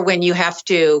position for when you have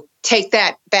to take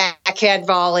that backhand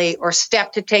volley or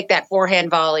step to take that forehand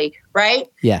volley, right?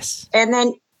 Yes. And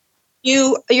then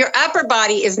your upper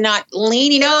body is not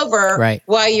leaning over, right,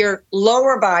 while your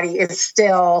lower body is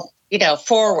still,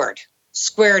 forward,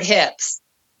 squared hips.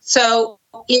 So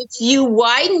if you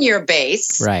widen your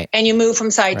base, right, and you move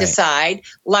from side to side,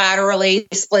 laterally,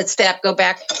 split step, go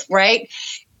back, right,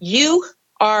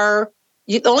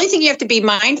 the only thing you have to be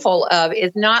mindful of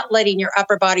is not letting your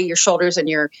upper body, your shoulders, and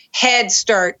your head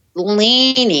start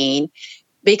leaning,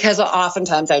 because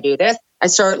oftentimes I do this. I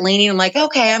start leaning. I'm like,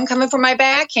 okay, I'm coming for my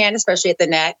backhand, especially at the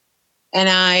net, and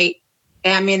I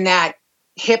am in that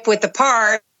hip width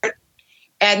apart,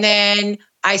 and then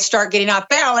I start getting off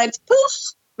balance.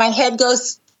 Poof! My head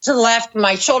goes to the left,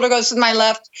 my shoulder goes to my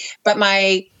left, but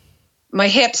my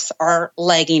hips are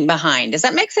lagging behind. Does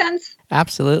that make sense?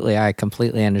 Absolutely. I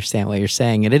completely understand what you're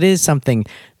saying. And it is something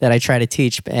that I try to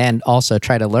teach and also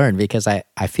try to learn, because I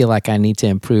feel like I need to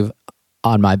improve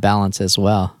on my balance as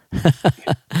well.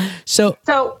 So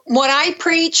what I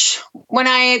preach when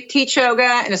I teach yoga,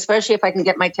 and especially if I can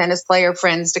get my tennis player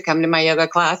friends to come to my yoga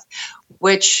class,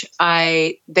 which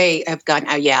they have gone,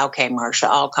 oh yeah, okay, Marsha,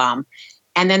 I'll come.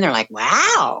 And then they're like,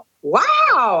 wow,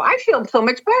 I feel so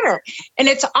much better. And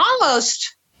it's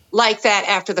almost like that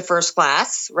after the first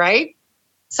class, right?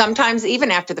 Sometimes even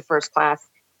after the first class.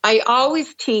 I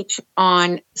always teach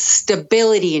on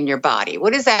stability in your body.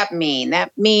 What does that mean?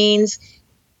 That means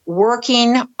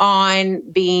working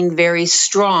on being very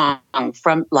strong,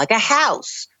 from like a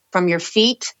house, from your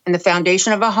feet and the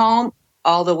foundation of a home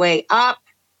all the way up.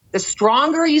 The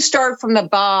stronger you start from the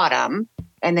bottom,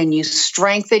 and then you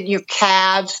strengthen your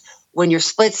calves when you're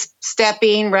split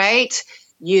stepping, right?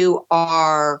 You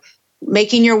are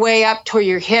making your way up to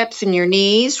your hips and your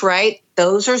knees, right?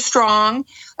 Those are strong.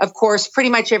 Of course,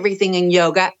 pretty much everything in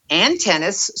yoga and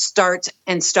tennis starts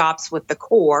and stops with the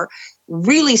core,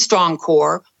 really strong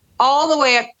core, all the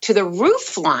way up to the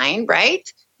roof line,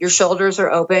 right? Your shoulders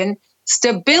are open.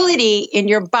 Stability in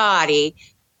your body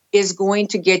is going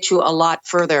to get you a lot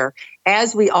further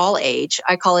as we all age.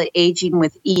 I call it aging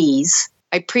with ease.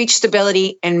 I preach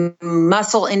stability and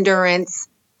muscle endurance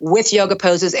with yoga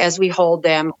poses as we hold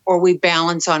them or we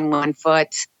balance on one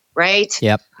foot, right?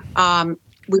 Yep.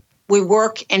 We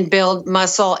work and build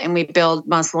muscle and we build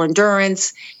muscle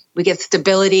endurance. We get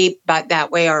stability, but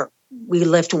that way we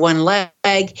lift one leg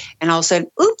and all of a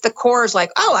sudden, the core is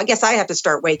like, oh, I guess I have to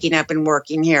start waking up and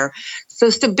working here. So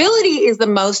stability is the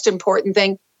most important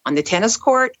thing on the tennis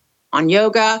court, on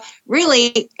yoga,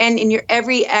 really, and in your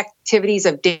every activities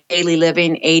of daily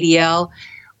living, ADL,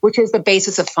 which is the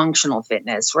basis of functional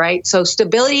fitness, right? So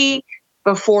stability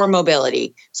before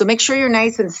mobility. So make sure you're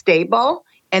nice and stable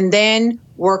and then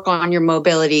work on your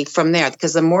mobility from there.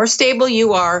 Because the more stable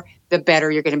you are, the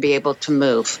better you're going to be able to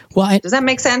move. Well, does that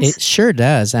make sense? It sure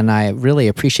does. And I really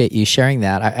appreciate you sharing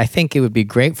that. I think it would be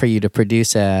great for you to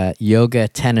produce a yoga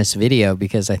tennis video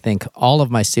because I think all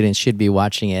of my students should be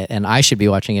watching it and I should be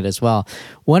watching it as well.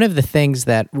 One of the things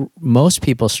that most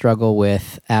people struggle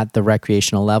with at the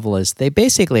recreational level is they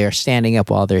basically are standing up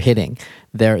while they're hitting.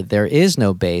 There is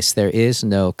no base. There is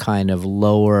no kind of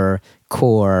lower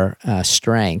core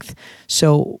strength.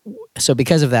 So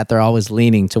because of that, they're always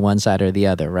leaning to one side or the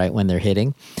other, right, when they're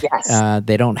hitting. Yes.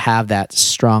 They don't have that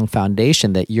strong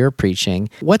foundation that you're preaching.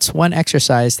 What's one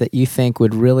exercise that you think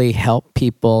would really help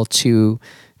people to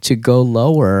go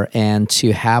lower and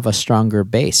to have a stronger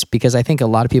base? Because I think a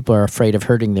lot of people are afraid of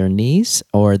hurting their knees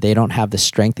or they don't have the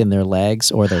strength in their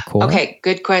legs or their core. Okay,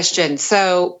 good question.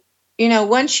 So,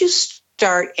 once you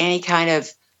start any kind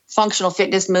of functional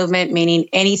fitness movement, meaning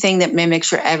anything that mimics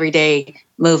your everyday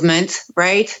movement,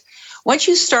 right? Once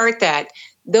you start that,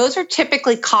 those are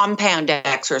typically compound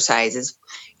exercises.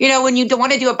 When you don't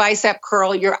want to do a bicep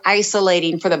curl, you're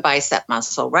isolating for the bicep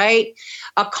muscle, right?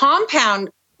 A compound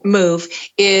move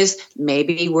is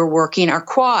maybe we're working our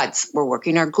quads, we're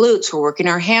working our glutes, we're working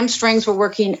our hamstrings, we're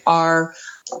working our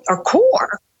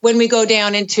core. When we go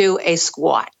down into a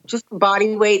squat, just a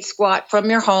body weight squat from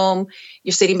your home,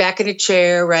 you're sitting back in a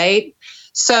chair, right?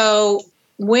 So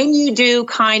when you do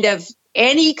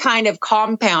any kind of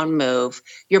compound move,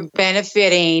 you're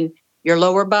benefiting your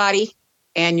lower body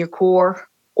and your core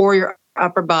or your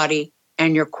upper body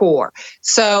and your core.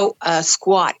 So a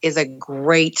squat is a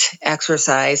great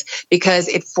exercise because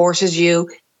it forces you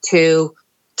to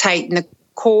tighten the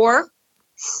core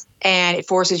and it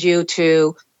forces you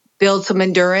to build some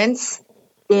endurance.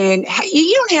 And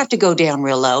you don't have to go down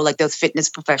real low like those fitness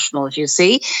professionals you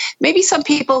see. Maybe some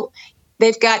people,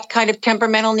 they've got kind of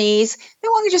temperamental knees. They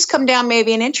want to just come down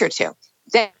maybe an inch or two.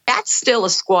 That's still a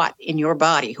squat in your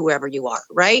body, whoever you are,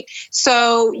 right?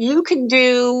 So you can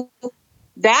do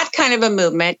that kind of a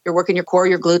movement. You're working your core,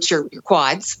 your glutes, your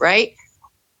quads, right?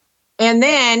 And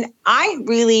then I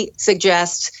really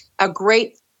suggest a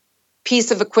great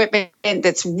piece of equipment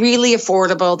that's really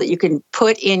affordable that you can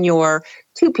put in your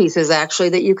two pieces actually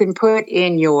that you can put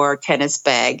in your tennis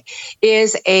bag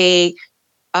is a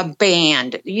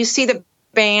band. You see the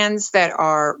bands that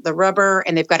are the rubber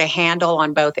and they've got a handle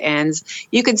on both ends.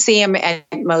 You can see them at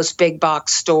most big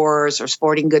box stores or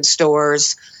sporting goods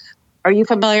stores. Are you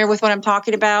familiar with what I'm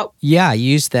talking about? Yeah, I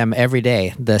use them every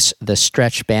day. The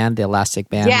stretch band, the elastic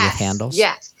band with handles.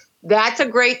 Yes, that's a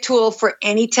great tool for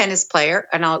any tennis player.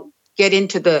 And I'll get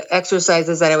into the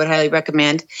exercises that I would highly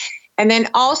recommend. And then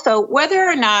also, whether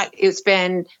or not it's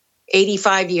been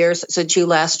 85 years since you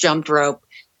last jumped rope,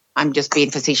 I'm just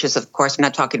being facetious, of course, I'm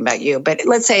not talking about you, but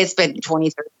let's say it's been 20,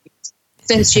 30 years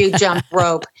since you jumped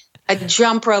rope. A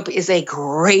jump rope is a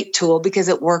great tool because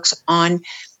it works on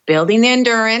building the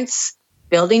endurance,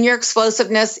 building your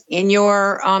explosiveness in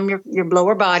your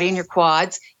lower body and your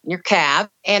quads and your calf.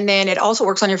 And then it also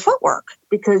works on your footwork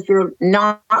because you're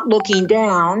not looking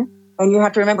down. And you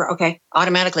have to remember,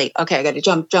 automatically, I got to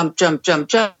jump.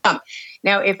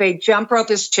 Now, if a jump rope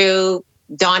is too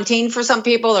daunting for some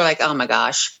people, they're like, oh my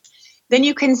gosh, then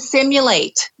you can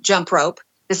simulate jump rope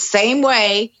the same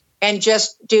way and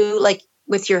just do like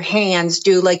with your hands,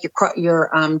 do like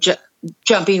your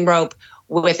jumping rope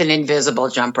with an invisible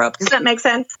jump rope. Does that make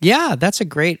sense? Yeah, that's a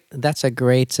great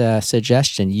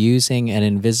suggestion, using an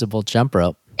invisible jump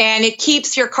rope. And it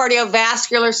keeps your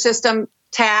cardiovascular system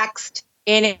taxed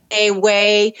in a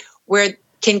way where it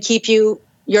can keep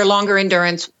your longer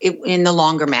endurance in the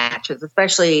longer matches,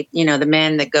 especially, the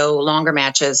men that go longer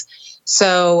matches.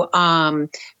 So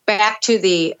back to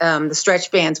the stretch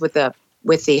bands with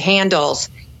the handles,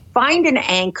 find an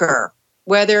anchor,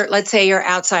 whether, let's say you're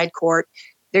outside court,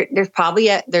 there's probably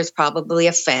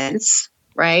a fence,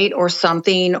 right? Or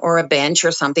something, or a bench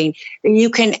or something that you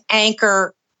can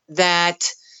anchor that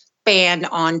band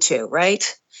onto,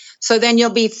 right? So then you'll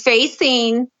be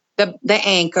facing the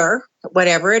anchor,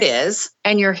 whatever it is,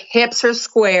 and your hips are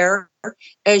square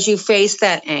as you face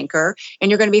that anchor.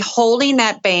 And you're going to be holding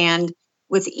that band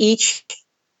with each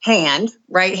hand,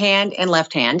 right hand and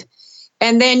left hand.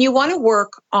 And then you want to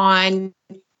work on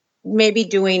maybe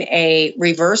doing a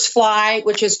reverse fly,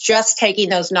 which is just taking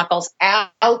those knuckles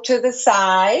out to the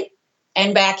side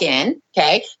and back in.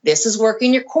 Okay. This is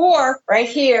working your core right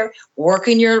here,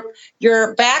 working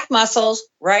your back muscles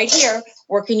right here,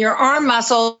 working your arm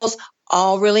muscles,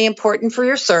 all really important for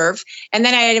your serve. And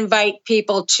then I'd invite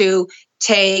people to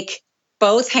take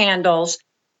both handles,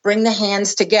 bring the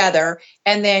hands together,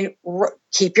 and then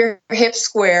keep your hips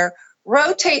square,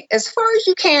 rotate as far as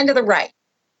you can to the right.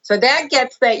 So that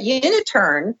gets that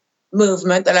uniturn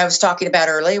movement that I was talking about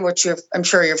earlier, which I'm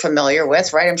sure you're familiar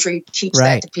with, right? I'm sure you teach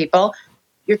that to people.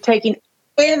 You're taking to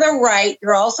the right.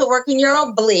 You're also working your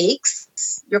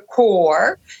obliques, your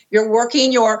core. You're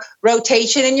working your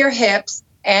rotation in your hips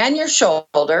and your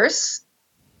shoulders.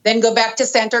 Then go back to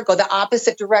center, go the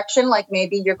opposite direction, like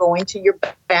maybe you're going to your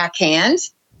backhand,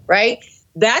 right?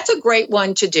 That's a great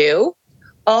one to do.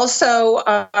 Also,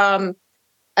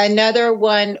 another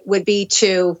one would be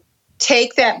to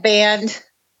take that band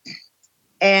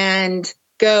and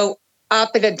go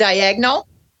up at a diagonal,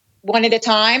 one at a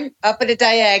time, up at a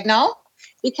diagonal,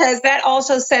 because that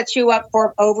also sets you up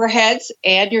for overheads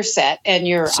and your set and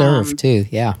your serve too.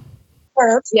 Yeah.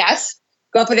 Serve, yes.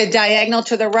 Go up at a diagonal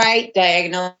to the right,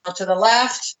 diagonal to the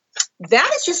left.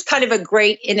 That is just kind of a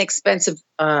great, inexpensive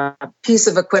piece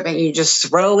of equipment you just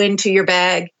throw into your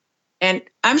bag. And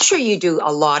I'm sure you do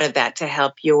a lot of that to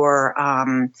help your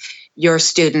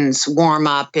students warm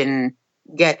up and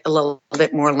get a little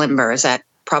bit more limber. Is that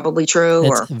probably true?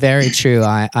 It's very true.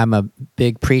 I'm a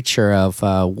big preacher of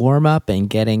warm up and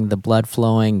getting the blood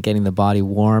flowing, getting the body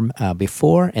warm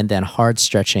before, and then hard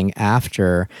stretching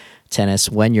after tennis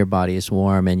when your body is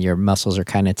warm and your muscles are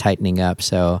kind of tightening up.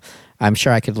 So I'm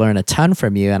sure I could learn a ton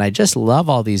from you. And I just love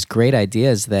all these great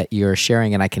ideas that you're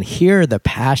sharing. And I can hear the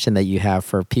passion that you have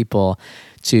for people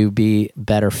to be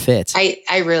better fit.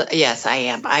 Yes, I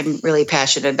am. I'm really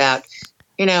passionate about,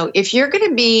 if you're going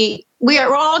to be,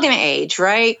 we're all going to age,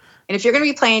 right? And if you're going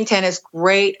to be playing tennis,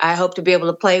 great. I hope to be able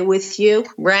to play with you,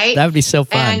 right? That would be so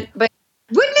fun. But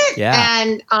wouldn't it? Yeah.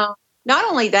 And not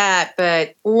only that,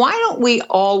 but why don't we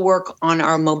all work on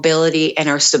our mobility and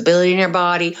our stability in our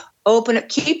body? Open up,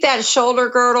 keep that shoulder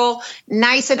girdle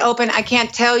nice and open. I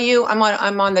can't tell you,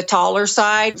 I'm on the taller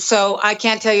side, so I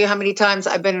can't tell you how many times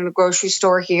I've been in a grocery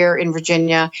store here in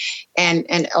Virginia, and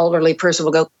an elderly person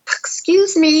will go,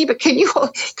 "Excuse me, but can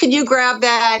you grab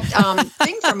that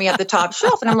thing for me at the top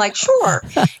shelf?" And I'm like, "Sure."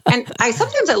 And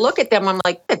sometimes I look at them, I'm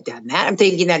like, "I've done that." I'm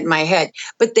thinking that in my head,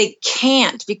 but they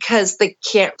can't, because they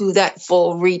can't do that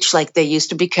full reach like they used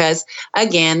to, because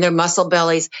again, their muscle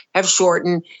bellies have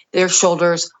shortened, their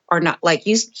shoulders are not, like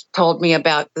you told me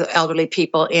about the elderly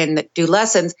people that do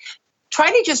lessons.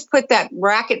 Trying to just put that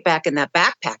racket back in that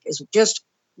backpack is just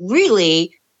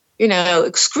really,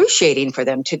 excruciating for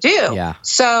them to do. Yeah.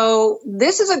 So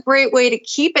this is a great way to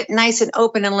keep it nice and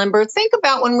open and limber. Think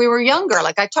about when we were younger,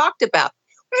 like I talked about,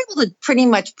 we're able to pretty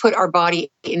much put our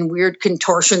body in weird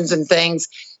contortions and things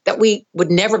that we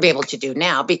would never be able to do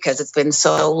now, because it's been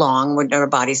so long when our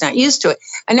body's not used to it.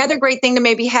 Another great thing to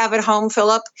maybe have at home,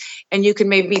 Philip, and you can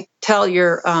maybe tell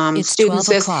your students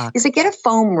this, is to get a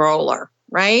foam roller,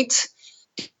 right?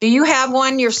 Do you have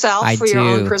one yourself for your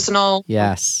own personal?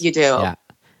 Yes. You do? Yeah.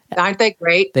 Aren't they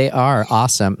great? They are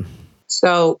awesome.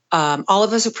 So all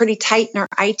of us are pretty tight in our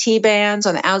IT bands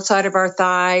on the outside of our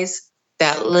thighs.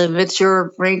 That limits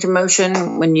your range of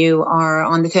motion when you are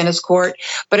on the tennis court.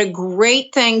 But a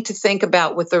great thing to think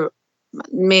about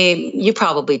you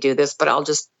probably do this, but I'll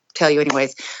just tell you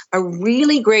anyways. A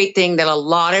really great thing that a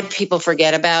lot of people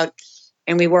forget about,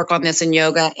 and we work on this in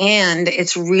yoga, and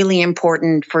it's really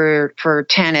important for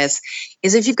tennis,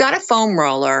 is if you've got a foam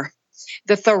roller,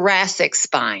 the thoracic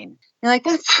spine. You're like,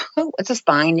 oh, it's a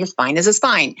spine. Your spine is a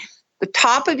spine. The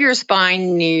top of your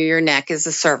spine near your neck is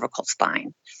the cervical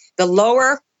spine. The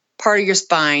lower part of your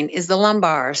spine is the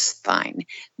lumbar spine.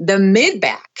 The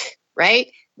mid-back,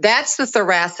 right? That's the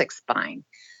thoracic spine.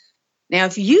 Now,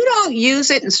 if you don't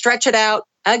use it and stretch it out,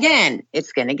 again,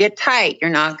 it's going to get tight. You're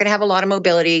not going to have a lot of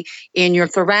mobility in your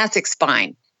thoracic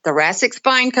spine. Thoracic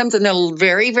spine comes in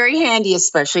very, very handy,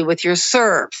 especially with your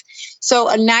serve. So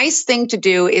a nice thing to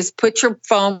do is put your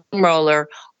foam roller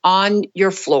on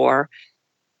your floor,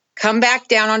 come back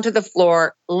down onto the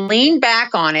floor, lean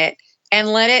back on it, and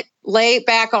let it lay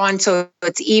back on so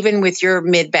it's even with your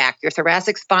mid-back, your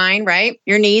thoracic spine, right?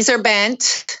 Your knees are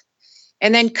bent.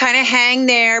 And then kind of hang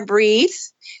there, breathe.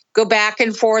 go back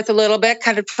and forth a little bit,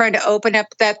 kind of trying to open up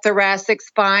that thoracic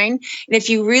spine. And if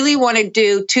you really want to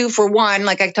do 2 for 1,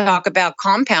 like I talk about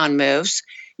compound moves,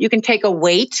 you can take a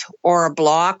weight or a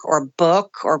block or a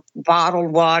book or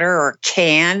bottled water or a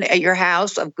can at your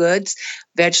house of goods,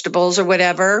 vegetables or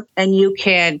whatever, and you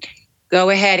can go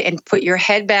ahead and put your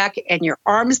head back and your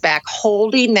arms back,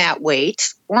 holding that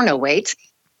weight or no weight.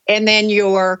 And then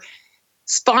your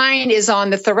spine is on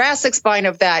the thoracic spine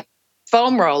of that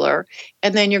foam roller.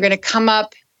 And then you're going to come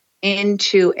up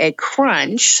into a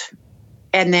crunch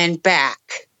and then back.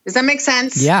 Does that make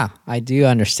sense? Yeah, I do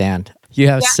understand. You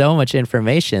have so much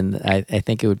information. I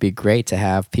think it would be great to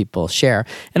have people share.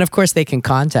 And of course, they can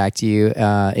contact you.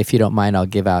 If you don't mind, I'll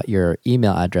give out your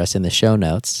email address in the show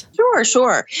notes.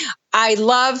 Sure. I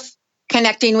love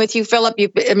connecting with you, Philip.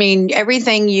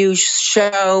 Everything you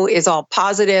show is all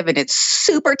positive and it's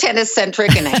super tennis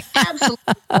centric, and I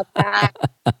absolutely love that.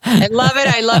 I love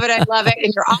it.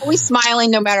 And you're always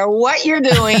smiling no matter what you're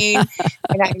doing.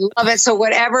 And I love it. So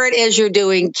whatever it is you're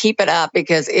doing, keep it up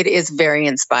because it is very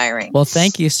inspiring. Well,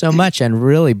 thank you so much. And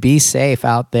really be safe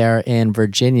out there in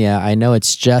Virginia. I know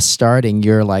it's just starting.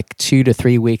 You're like 2 to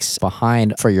 3 weeks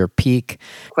behind for your peak.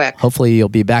 Quick. Hopefully you'll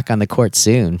be back on the court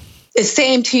soon. The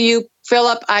same to you,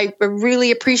 Philip. I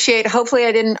really appreciate it. Hopefully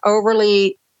I didn't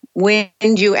overly wind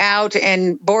you out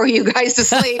and bore you guys to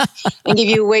sleep and give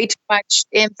you way too much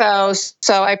info.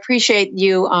 So I appreciate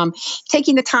you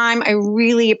taking the time. I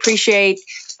really appreciate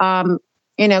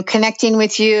connecting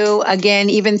with you again,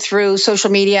 even through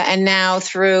social media and now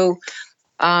through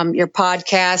your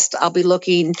podcast. I'll be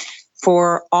looking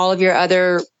for all of your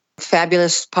other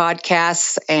fabulous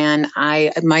podcasts, and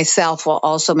I myself will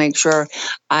also make sure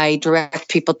I direct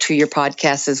people to your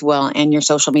podcast as well and your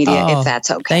social media if that's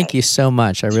okay. Thank you so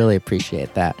much. I really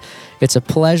appreciate that. It's a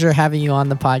pleasure having you on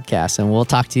the podcast, and we'll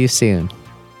talk to you soon.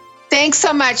 Thanks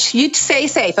so much. You stay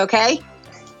safe, okay?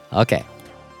 Okay.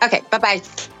 Okay, bye-bye.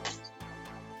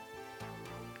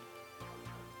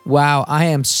 Wow, I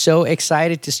am so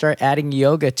excited to start adding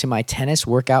yoga to my tennis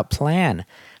workout plan.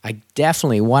 I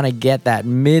definitely want to get that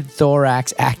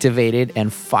mid-thorax activated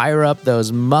and fire up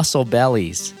those muscle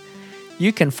bellies.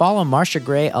 You can follow Marcia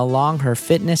Gray along her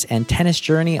fitness and tennis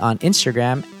journey on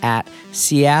Instagram at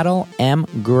Seattle M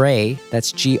Gray,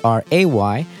 that's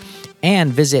Gray,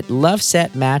 and visit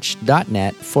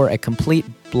lovesetmatch.net for a complete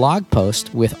blog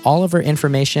post with all of her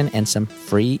information and some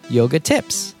free yoga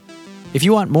tips. If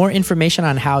you want more information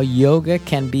on how yoga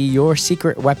can be your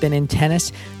secret weapon in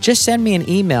tennis, just send me an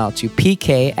email to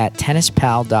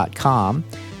pk@tennispal.com,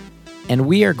 and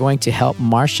we are going to help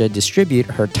Marcia distribute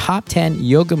her top 10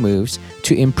 yoga moves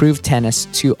to improve tennis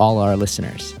to all our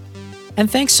listeners. And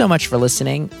thanks so much for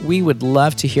listening. We would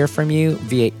love to hear from you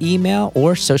via email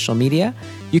or social media.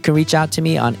 You can reach out to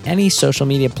me on any social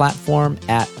media platform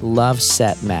at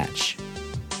LoveSetMatch.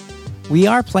 We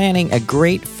are planning a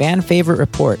great fan favorite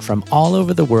report from all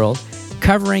over the world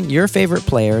covering your favorite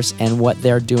players and what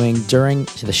they're doing during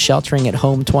the sheltering at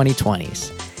home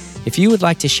 2020s. If you would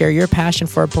like to share your passion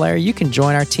for a player, you can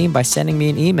join our team by sending me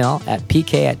an email at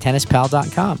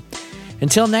pk@tennispal.com.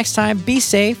 Until next time, be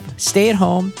safe, stay at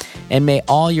home, and may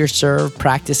all your serve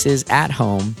practices at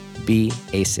home be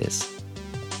aces.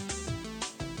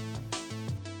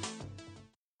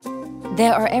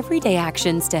 There are everyday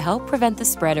actions to help prevent the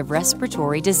spread of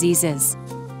respiratory diseases.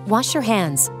 Wash your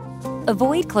hands.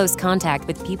 Avoid close contact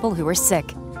with people who are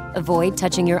sick. Avoid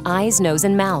touching your eyes, nose,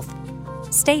 and mouth.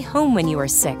 Stay home when you are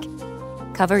sick.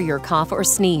 Cover your cough or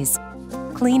sneeze.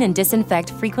 Clean and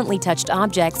disinfect frequently touched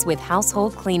objects with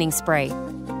household cleaning spray.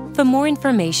 For more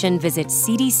information, visit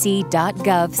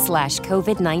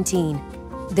cdc.gov/COVID-19.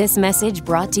 This message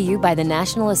brought to you by the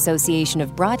National Association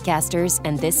of Broadcasters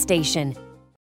and this station.